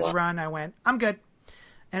wrapped up his run, I went, I'm good.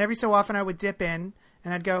 And every so often I would dip in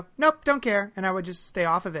and I'd go, nope, don't care. And I would just stay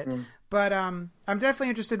off of it. But I'm definitely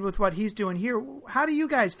interested with what he's doing here. How do you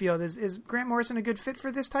guys feel? Is Grant Morrison a good fit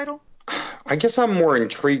for this title? I guess I'm more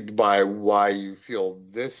intrigued by why you feel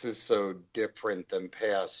this is so different than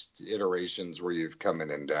past iterations where you've come in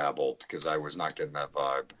and dabbled, because I was not getting that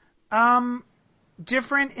vibe.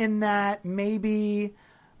 Different in that maybe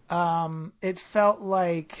it felt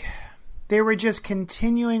like they were just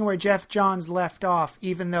continuing where Jeff Johns left off,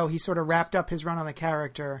 even though he sort of wrapped up his run on the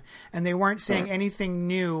character, and they weren't saying anything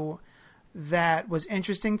new that was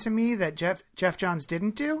interesting to me that Jeff Johns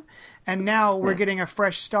didn't do. And now we're getting a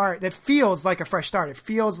fresh start that feels like a fresh start. It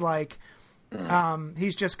feels like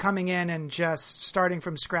he's just coming in and just starting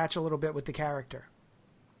from scratch a little bit with the character.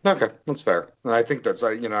 Okay, that's fair. And I think that's,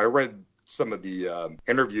 I read some of the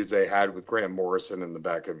interviews they had with Grant Morrison in the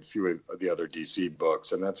back of a few of the other DC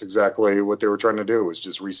books, and that's exactly what they were trying to do, was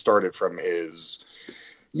just restart it from his,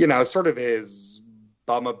 sort of his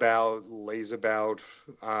bum about, laze about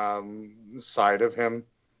side of him.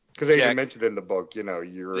 Because they even mentioned in the book,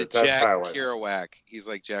 you're a test Jack pilot. Kerouac. He's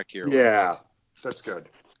like Jack Kerouac. Yeah, that's good.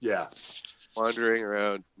 Yeah. Wandering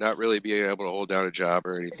around, not really being able to hold down a job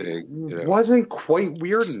or anything. Wasn't quite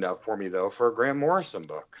weird enough for me, though, for a Grant Morrison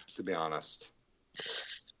book, to be honest.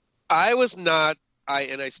 I was not,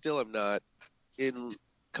 and I still am not, in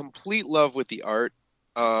complete love with the art.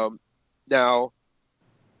 Now,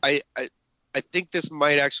 I think this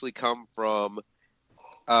might actually come from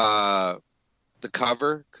the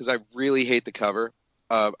cover, because I really hate the cover.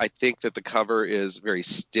 I think that the cover is very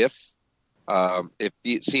stiff.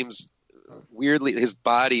 It seems weirdly, his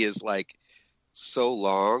body is like so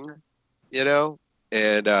long,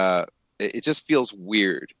 and it just feels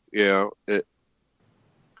weird, when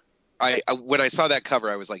I saw that cover,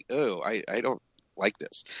 I was like, oh, I don't like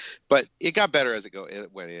this, but it got better as it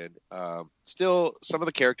went in. Still, some of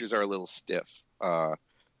the characters are a little stiff,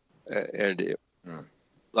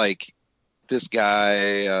 like this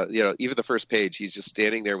guy, even the first page, he's just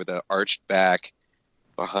standing there with an arched back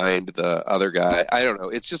behind the other guy. I don't know.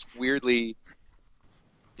 It's just weirdly,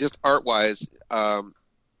 just art-wise, I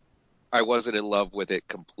wasn't in love with it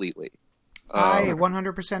completely. I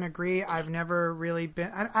 100% agree. I've never really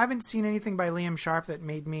been... I haven't seen anything by Liam Sharp that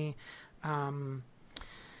made me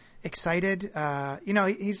excited.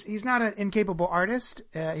 He's not an incapable artist.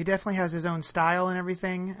 He definitely has his own style and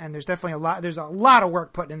everything, and there's a lot of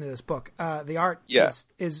work put into this book. The art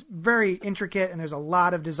is very intricate, and there's a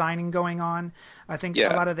lot of designing going on. I think a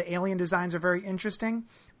lot of the alien designs are very interesting,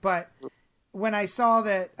 but when I saw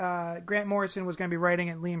that Grant Morrison was going to be writing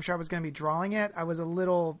it, Liam Sharp was going to be drawing it, I was a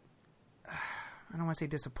little... I don't want to say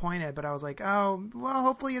disappointed, but I was like, oh, well,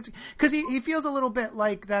 hopefully it's... Because he feels a little bit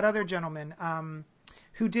like that other gentleman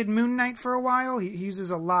who did Moon Knight for a while. He uses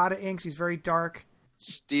a lot of inks. He's very dark.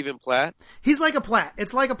 Stephen Platt? He's like a Platt.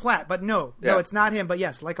 It's like a Platt, but no, it's not him, but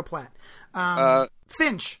yes, like a Platt.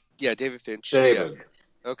 Finch. Yeah, David Finch. David.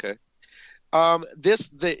 Yeah. Okay.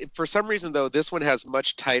 For some reason, though, this one has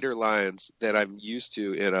much tighter lines than I'm used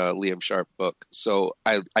to in a Liam Sharp book. So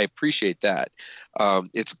I appreciate that.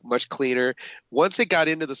 It's much cleaner. Once it got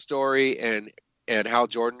into the story and Hal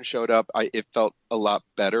Jordan showed up, it felt a lot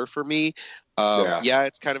better for me.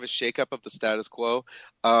 It's kind of a shakeup of the status quo.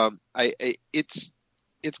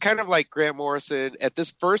 It's kind of like Grant Morrison. At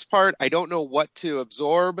this first part, I don't know what to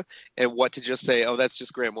absorb and what to just say, oh, that's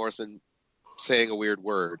just Grant Morrison saying a weird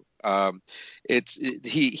word.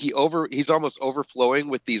 He's almost overflowing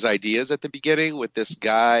with these ideas at the beginning with this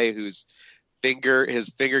guy whose his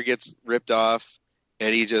finger gets ripped off,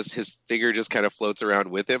 and his finger just kind of floats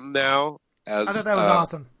around with him now. I thought that was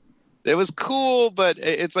awesome. It was cool, but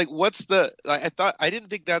it's like, I didn't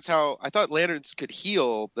think that's how. I thought lanterns could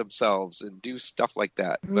heal themselves and do stuff like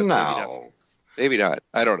that. But no. Maybe not.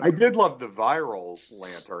 I don't know. I did love the viral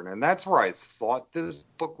lantern, and that's where I thought this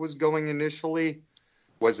book was going initially,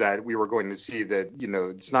 was that we were going to see that,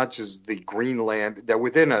 it's not just the Greenland, that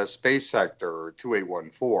within a space sector,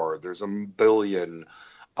 2814, there's a billion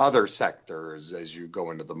other sectors as you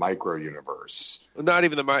go into the micro universe. Not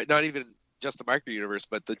even just the micro universe,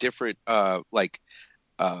 but the different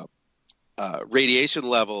radiation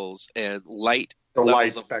levels and light. The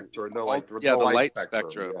light spectrum, the light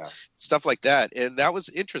spectrum, stuff like that, and that was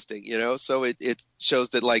interesting, So it shows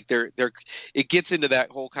that like it gets into that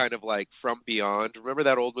whole kind of like From Beyond. Remember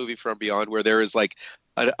that old movie From Beyond, where there is like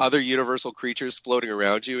other universal creatures floating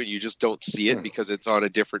around you, and you just don't see it because it's on a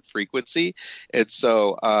different frequency, and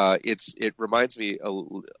so it reminds me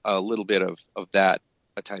a little bit of that,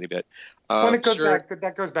 a tiny bit. When it goes back,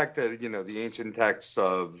 that goes back to the ancient texts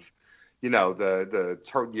of. We're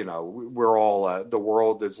all the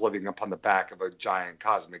world is living upon the back of a giant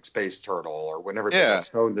cosmic space turtle, or whenever they got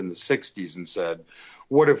stoned in the 60s and said,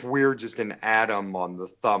 what if we're just an atom on the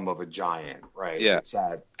thumb of a giant, right? Yeah. It's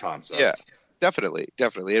that concept. Yeah, definitely.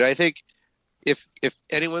 And I think if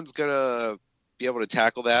anyone's going to be able to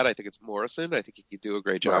tackle that, I think it's Morrison. I think he could do a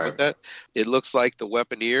great job with that. It looks like the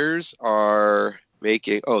Weaponeers are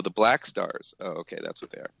making, the Black Stars. Oh, okay, that's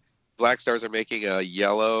what they are. Black Stars are making a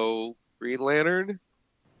yellow Green Lantern.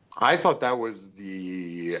 I thought that was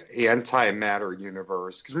the antimatter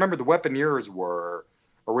universe, because remember the Weaponeers were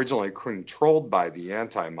originally controlled by the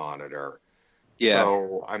Anti-Monitor. Yeah.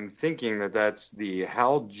 So I'm thinking that's the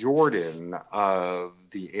Hal Jordan of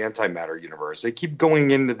the antimatter universe. They keep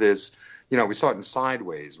going into this. We saw it in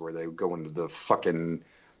Sideways, where they go into the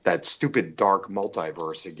that stupid dark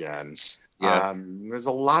multiverse again. Yeah. There's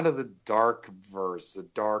a lot of the dark verse, the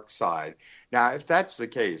dark side. Now, if that's the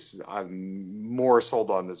case, I'm more sold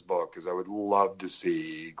on this book, because I would love to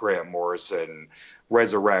see Grant Morrison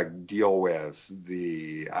deal with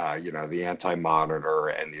the Anti-Monitor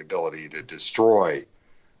and the ability to destroy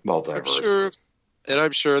multiverses.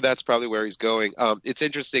 I'm sure that's probably where he's going. It's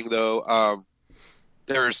interesting though.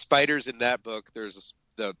 There are spiders in that book. There's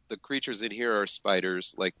the creatures in here are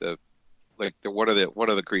spiders, one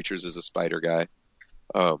of the creatures is a spider guy.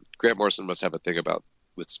 Grant Morrison must have a thing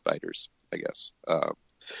with spiders, I guess.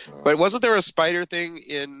 But wasn't there a spider thing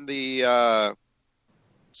in the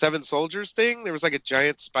Seven Soldiers thing? There was like a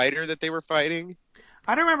giant spider that they were fighting.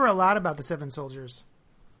 I don't remember a lot about the Seven Soldiers.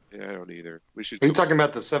 Yeah, I don't either. Are you talking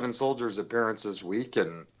about the Seven Soldiers appearance this week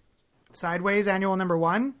and Sideways Annual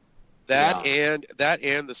 #1? That and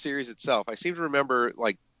the series itself. I seem to remember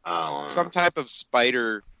some type of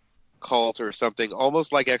spider cult or something,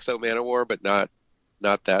 almost like Exo Manowar, but not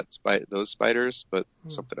those spiders, but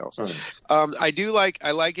something else.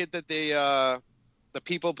 I like it that they the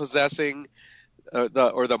people possessing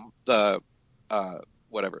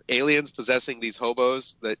aliens possessing these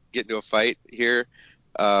hobos that get into a fight here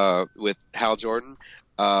with Hal Jordan.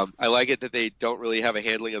 I like it that they don't really have a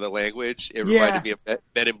handling of the language. It reminded me of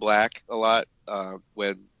Men in Black a lot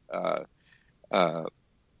when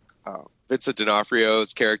Vincent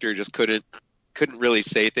D'Onofrio's character just couldn't really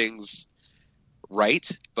say things right,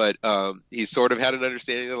 but he sort of had an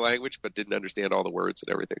understanding of the language, but didn't understand all the words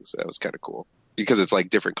and everything. So that was kind of cool because it's like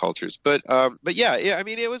different cultures. But yeah. I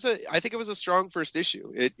mean, I think it was a strong first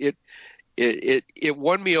issue. It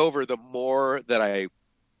won me over the more that I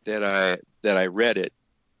read it.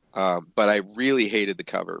 But I really hated the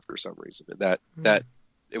cover for some reason, and that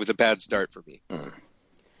it was a bad start for me.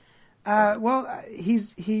 Well,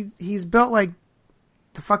 he's built like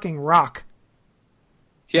the fucking Rock.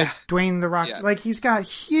 Yeah, like Dwayne the Rock. Yeah. Like he's got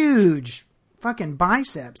huge fucking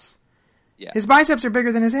biceps. Yeah, his biceps are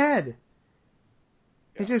bigger than his head.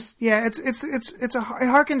 It's just it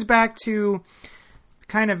harkens back to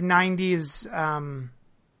kind of 90s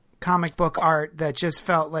comic book art that just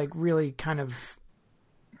felt like really kind of,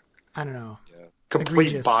 I don't know. Yeah.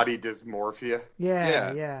 Complete body dysmorphia.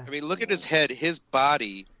 Yeah. I mean, look at his head. His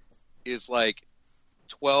body is like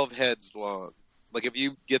 12 heads long. Like if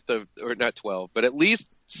you get or not 12, but at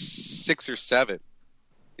least 6 or 7,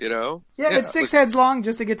 you know? Yeah, it's 6 heads long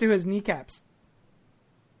just to get to his kneecaps.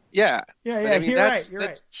 Yeah. Yeah. I mean, that's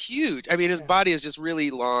huge. I mean, his body is just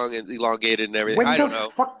really long and elongated and everything. I don't know.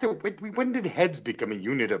 When did heads become a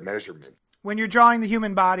unit of measurement? When you're drawing the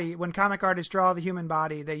human body, when comic artists draw the human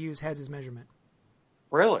body, they use heads as measurement.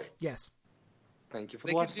 Really? Yes. Thank you for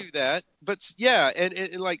They the can lesson. do that, but yeah,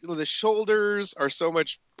 and like the shoulders are so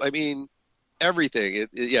much. I mean, everything.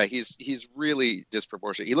 He's really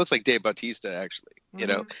disproportionate. He looks like Dave Bautista, actually. You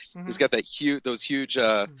know, he's got those huge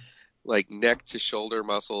like neck to shoulder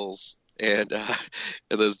muscles and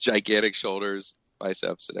those gigantic shoulders,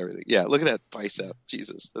 biceps, and everything. Yeah, look at that bicep.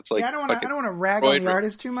 Jesus, that's like. Yeah, I don't want to rag on the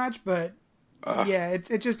artist too much, but yeah,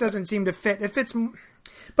 it just doesn't seem to fit. It fits.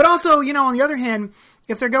 But also, you know, on the other hand,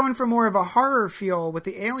 if they're going for more of a horror feel with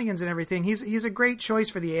the aliens and everything, he's a great choice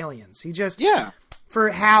for the aliens. He just for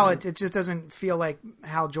Hal, it just doesn't feel like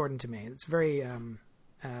Hal Jordan to me. It's very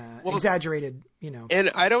exaggerated, you know.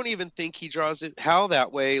 And I don't even think he draws Hal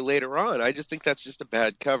that way later on. I just think that's just a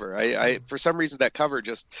bad cover. I for some reason that cover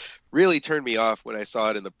just really turned me off when I saw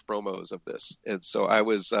it in the promos of this, and so I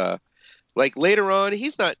was like later on,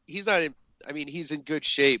 he's not in. I mean, he's in good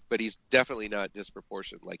shape, but he's definitely not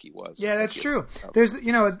disproportionate like he was. Yeah, that's true. There's,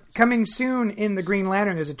 you know, coming soon in the Green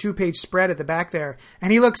Lantern, there's a 2-page spread at the back there,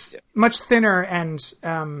 and he looks much thinner and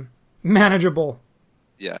manageable.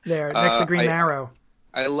 Yeah, there next to Green Arrow.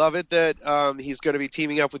 I love it that he's going to be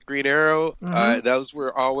teaming up with Green Arrow. Those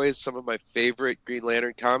were always some of my favorite Green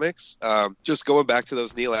Lantern comics. Just going back to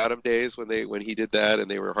those Neil Adams days when he did that, and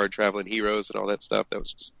they were hard traveling heroes and all that stuff. That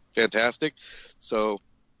was just fantastic. So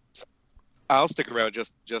I'll stick around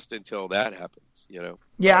just until that happens, you know.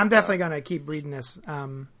 Yeah, I'm definitely going to keep reading this.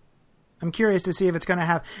 I'm curious to see if it's going to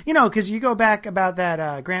have, you know, because you go back about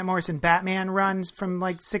that Grant Morrison Batman runs from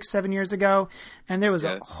like 6-7 years ago, and there was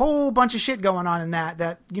a whole bunch of shit going on in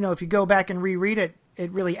that, you know, if you go back and reread it,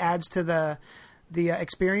 it really adds to the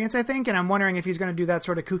experience, I think. And I'm wondering if he's going to do that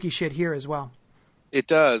sort of kooky shit here as well. It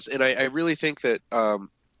does. And I really think that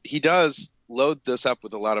he does load this up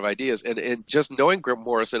with a lot of ideas, and just knowing Grant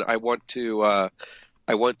Morrison, I want to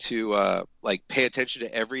like pay attention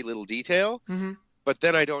to every little detail. But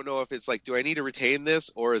then I don't know if it's like, do I need to retain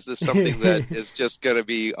this, or is this something that is just going to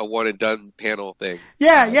be a one and done panel thing?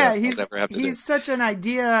 Yeah. He's such an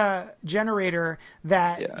idea generator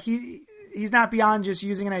that he's not beyond just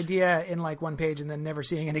using an idea in like one page and then never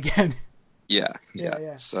seeing it again. Yeah.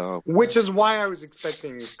 So, which is why I was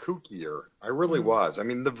expecting kookier. I really was. I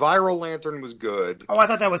mean, the Viral Lantern was good. Oh, I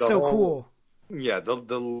thought that was cool. Yeah,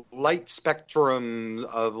 the light spectrum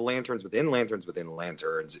of lanterns within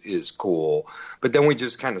lanterns is cool. But then we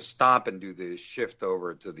just kind of stop and do the shift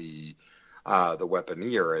over to the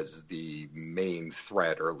Weaponeer as the main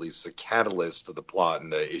threat, or at least the catalyst of the plot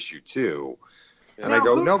into issue 2. And I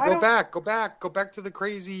go back to the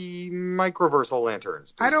crazy microversal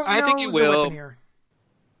lanterns. Please. I think you will. Weaponeer.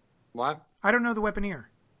 What? I don't know the Weaponeer.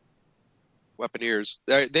 Weaponeers.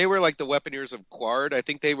 They were like the Weaponeers of Quard. I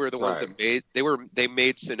think they were the ones that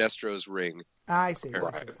made Sinestro's ring. I see.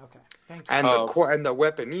 Right. Okay. Thank you. And the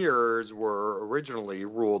Weaponeers were originally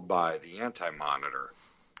ruled by the Anti-Monitor.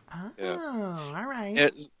 Oh, all right.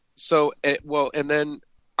 And then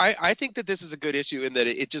I think that this is a good issue in that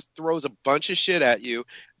it just throws a bunch of shit at you.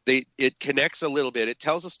 It connects a little bit. It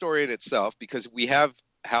tells a story in itself, because we have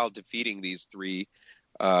Hal defeating these three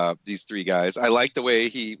guys. I like the way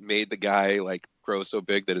he made the guy like grow so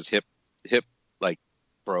big that his hip like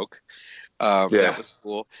broke. That was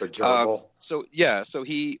cool. So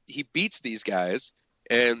he beats these guys,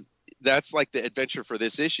 and that's like the adventure for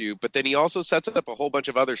this issue. But then he also sets up a whole bunch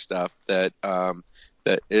of other stuff that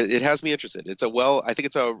it has me interested. I think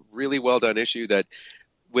it's a really well done issue that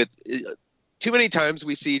with too many times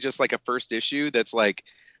we see just like a first issue that's like,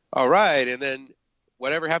 all right, and then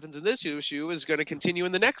whatever happens in this issue is going to continue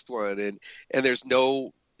in the next one, and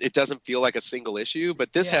it doesn't feel like a single issue,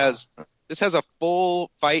 but this has a full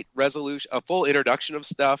fight resolution, a full introduction of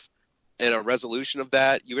stuff, and a resolution of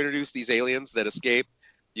that. You introduce these aliens that escape.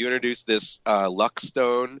 You introduce this Lux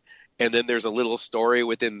Stone, and then there's a little story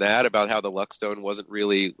within that about how the Lux Stone wasn't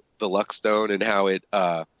really the Lux Stone, and how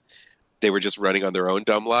they were just running on their own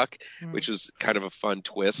dumb luck, which was kind of a fun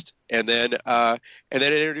twist. And then it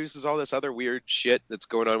introduces all this other weird shit that's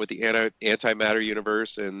going on with the antimatter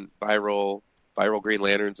universe and viral Green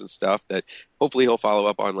Lanterns and stuff that hopefully he'll follow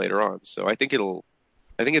up on later on. So I think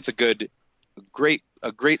it's a great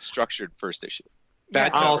structured first issue.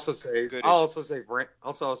 I'll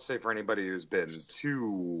also say for anybody who's been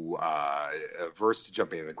too averse to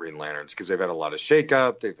jumping in the Green Lanterns, because they've had a lot of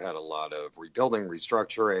shakeup, they've had a lot of rebuilding,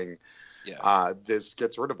 restructuring. This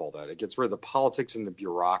gets rid of all that. It gets rid of the politics and the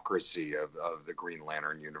bureaucracy of the Green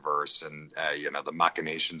Lantern universe, and the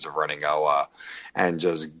machinations of running OA, and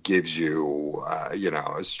just gives you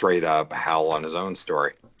a straight up Hal on his own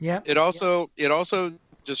story. Yeah. It also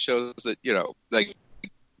just shows that like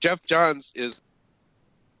Jeff Johns is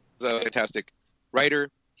a fantastic writer.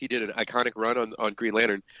 he did an iconic run on Green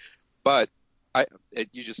Lantern, but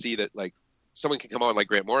you just see that like someone can come on like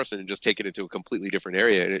Grant Morrison and just take it into a completely different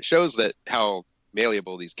area, and it shows that how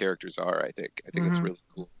malleable these characters are. I think it's really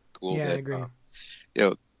cool. Yeah, that, I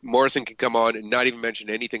agree. Morrison can come on and not even mention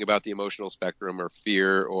anything about the emotional spectrum or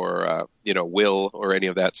fear or will or any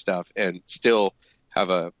of that stuff, and still have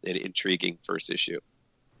an intriguing first issue.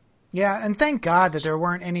 Yeah, and thank God that there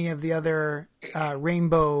weren't any of the other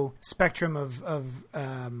rainbow spectrum of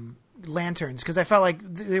lanterns, because I felt like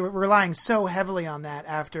they were relying so heavily on that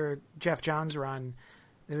after Jeff Johns' run.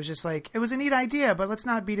 It was just like, it was a neat idea, but let's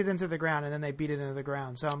not beat it into the ground, and then they beat it into the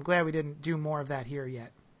ground. So I'm glad we didn't do more of that here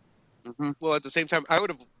yet. Mm-hmm. Well, at the same time, I would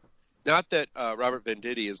have, not that Robert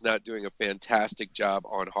Venditti is not doing a fantastic job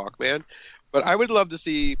on Hawkman, but I would love to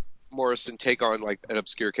see Morrison take on like an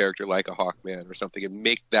obscure character like a Hawkman or something and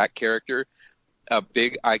make that character a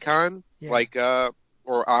big icon, like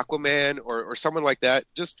or Aquaman or someone like that.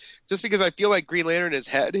 Just because I feel like Green Lantern he's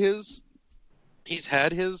had his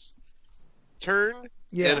turn.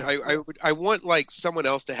 Yeah. And I want like someone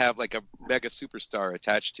else to have like a mega superstar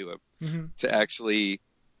attached to him to actually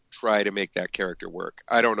try to make that character work.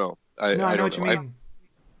 I don't know. I know don't what you mean.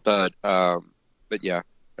 But yeah,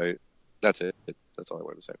 that's it. That's all I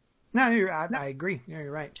wanted to say. No, I agree. Yeah,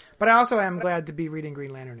 you're right. But I also am glad to be reading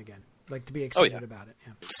Green Lantern again. Like, to be excited about it.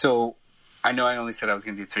 Yeah. So, I know I only said I was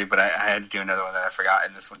going to do 3, but I had to do another one that I forgot,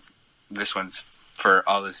 and this one's for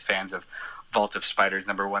all those fans of Vault of Spiders,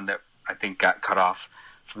 #1 that I think got cut off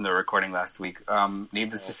from the recording last week.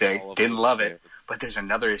 Needless to say, didn't love it, but there's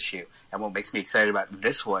another issue. And what makes me excited about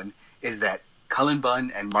this one is that Cullen Bunn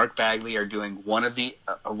and Mark Bagley are doing one of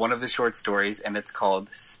the short stories, and it's called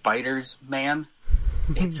Spiders Man.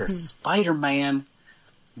 It's a Spider-Man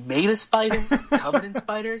made of spiders, covered in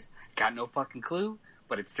spiders. Got no fucking clue,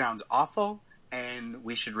 but it sounds awful, and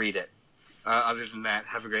we should read it. Other than that,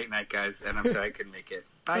 have a great night, guys, and I'm sorry I couldn't make it.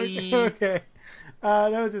 Bye. Okay.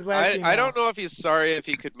 That was his last email. I don't know if he's sorry if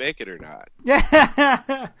he could make it or not.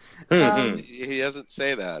 Yeah. He doesn't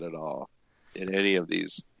say that at all in any of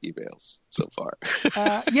these emails so far.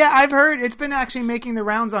 Yeah, I've heard it's been actually making the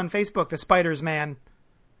rounds on Facebook, the Spiders Man.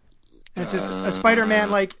 It's just a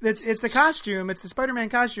Spider-Man, like, it's the costume, it's the Spider-Man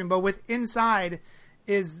costume, but with inside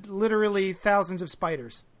is literally thousands of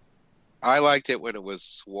spiders. I liked it when it was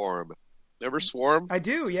Swarm. Remember Swarm? I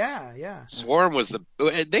do, yeah. Swarm was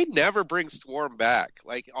they never bring Swarm back.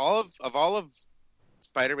 Like, all of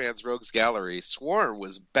Spider-Man's Rogues Gallery, Swarm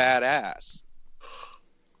was badass.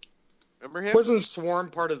 Remember him? Wasn't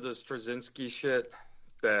Swarm part of the Straczynski shit?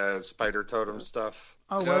 The Spider Totem stuff.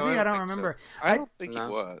 Oh, was he? I don't remember. So. I don't think he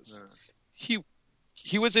was. No.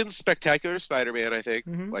 He was in Spectacular Spider-Man, I think,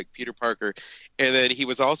 like Peter Parker, and then he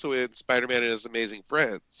was also in Spider-Man and His Amazing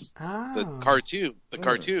Friends, the cartoon.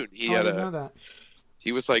 Cartoon. He had I didn't know that.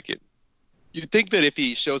 He was like it. You'd think that if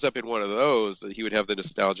he shows up in one of those, that he would have the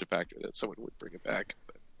nostalgia factor that someone would bring it back.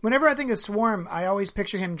 But. Whenever I think of Swarm, I always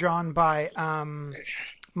picture him drawn by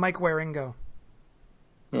Mike Waringo.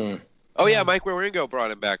 Oh yeah, Mike Waringo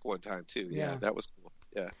brought him back one time too. Yeah, that was cool.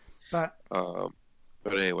 Yeah,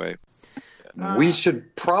 but anyway, we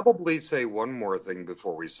should probably say one more thing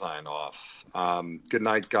before we sign off. Good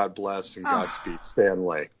night, God bless, and Godspeed, Stan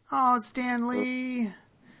Lee. Oh, Stan Lee.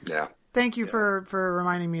 Yeah. Thank you for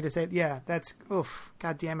reminding me to say it. Yeah, that's oof.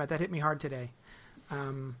 God damn it, that hit me hard today.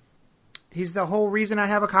 He's the whole reason I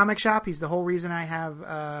have a comic shop. He's the whole reason I have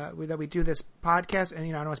that we do this podcast. And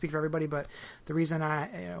I don't want to speak for everybody, but the reason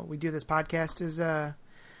we do this podcast is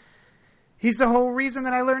he's the whole reason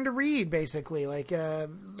that I learned to read. Basically, like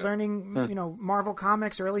learning Marvel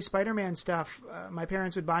comics, early Spider-Man stuff. My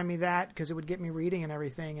parents would buy me that because it would get me reading and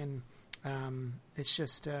everything. And it's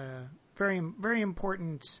just a very very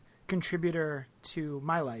important contributor to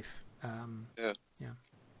my life. Yeah.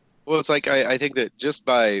 Well, it's like I think that just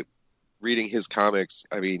by reading his comics,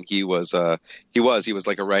 I mean, he was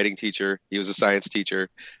like a writing teacher. He was a science teacher.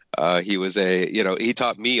 He was he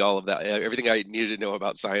taught me all of that. Everything I needed to know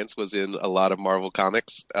about science was in a lot of Marvel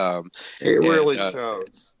comics. It really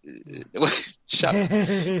shows. Shut up.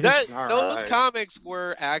 Those comics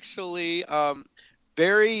were actually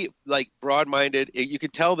very like broad-minded. You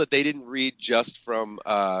could tell that they didn't read just from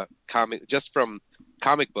comic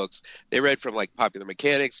books. They read from like Popular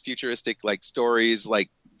Mechanics, futuristic like stories,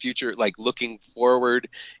 like future, like looking forward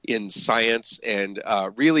in science and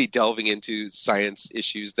really delving into science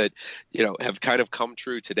issues that have kind of come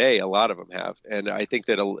true today. A lot of them have, and I think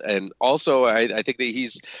that, and also I think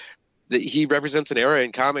that he represents an era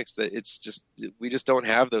in comics that we just don't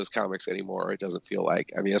have those comics anymore. It doesn't feel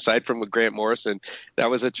like. I mean, aside from with Grant Morrison, that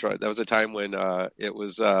was a time when it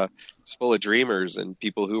was full of dreamers and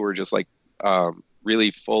people who were just like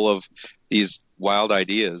really full of these wild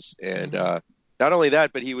ideas. And not only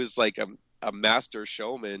that, but he was like a master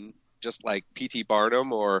showman, just like P.T.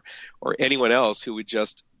 Barnum or anyone else who would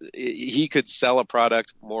he could sell a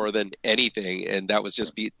product more than anything. And that was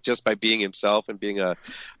just by being himself and being a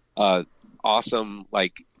awesome,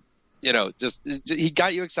 like, just he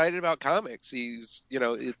got you excited about comics. He's,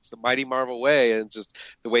 it's the Mighty Marvel way, and just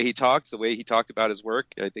the way he talked about his work.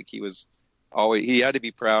 I think he had to be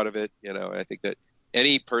proud of it. I think that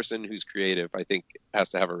any person who's creative, I think, has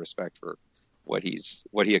to have a respect for what he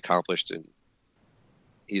accomplished, and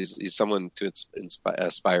he's someone to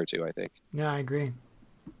aspire to, I think. Yeah, I agree.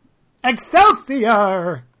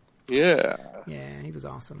 Excelsior! Yeah. Yeah, he was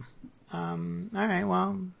awesome. All right,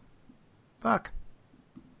 well, fuck.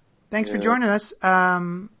 Thanks for joining us.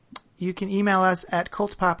 You can email us at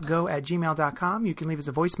cultpopgo@gmail.com. You can leave us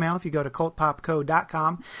a voicemail if you go to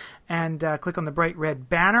cultpopco.com and click on the bright red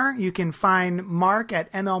banner. You can find Mark at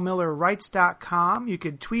mlmillerwrites.com. You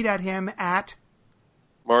could tweet at him at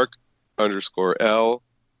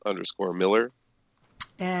Mark_L_Miller.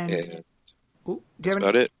 And that's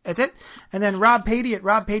about it. That's it. And then Rob Patey at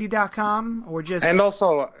robpatey.com, or just... And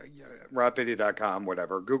also... robpatey.com,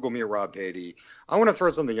 whatever. Google me, Rob Patey. I want to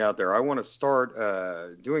throw something out there. I want to start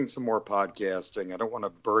doing some more podcasting. I don't want to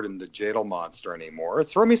burden the Jadal monster anymore.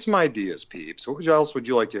 Throw me some ideas, peeps. What else would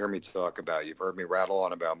you like to hear me talk about? You've heard me rattle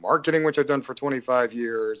on about marketing, which I've done for 25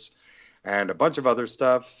 years, and a bunch of other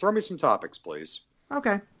stuff. Throw me some topics, please.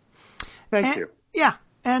 Okay. Thank you. Yeah.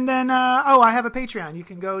 And then, I have a Patreon. You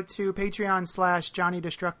can go to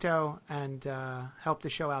Patreon/JohnnyDestructo and help the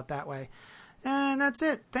show out that way. And that's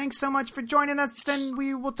it. Thanks so much for joining us. Then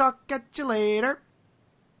we will talk at you later.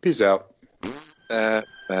 Peace out. Thanks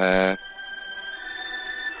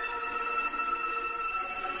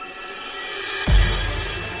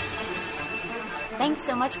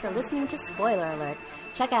so much for listening to Spoiler Alert.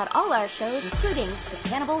 Check out all our shows, including the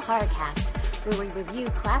Cannibal Horrorcast, where we review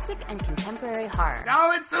classic and contemporary horror.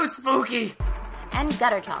 Oh, it's so spooky! And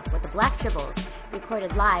Gutter Talk with the Black Tribbles,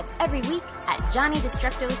 recorded live every week at Johnny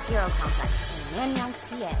Destructo's Hero Complex in Nanyang,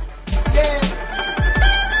 PA. Yeah.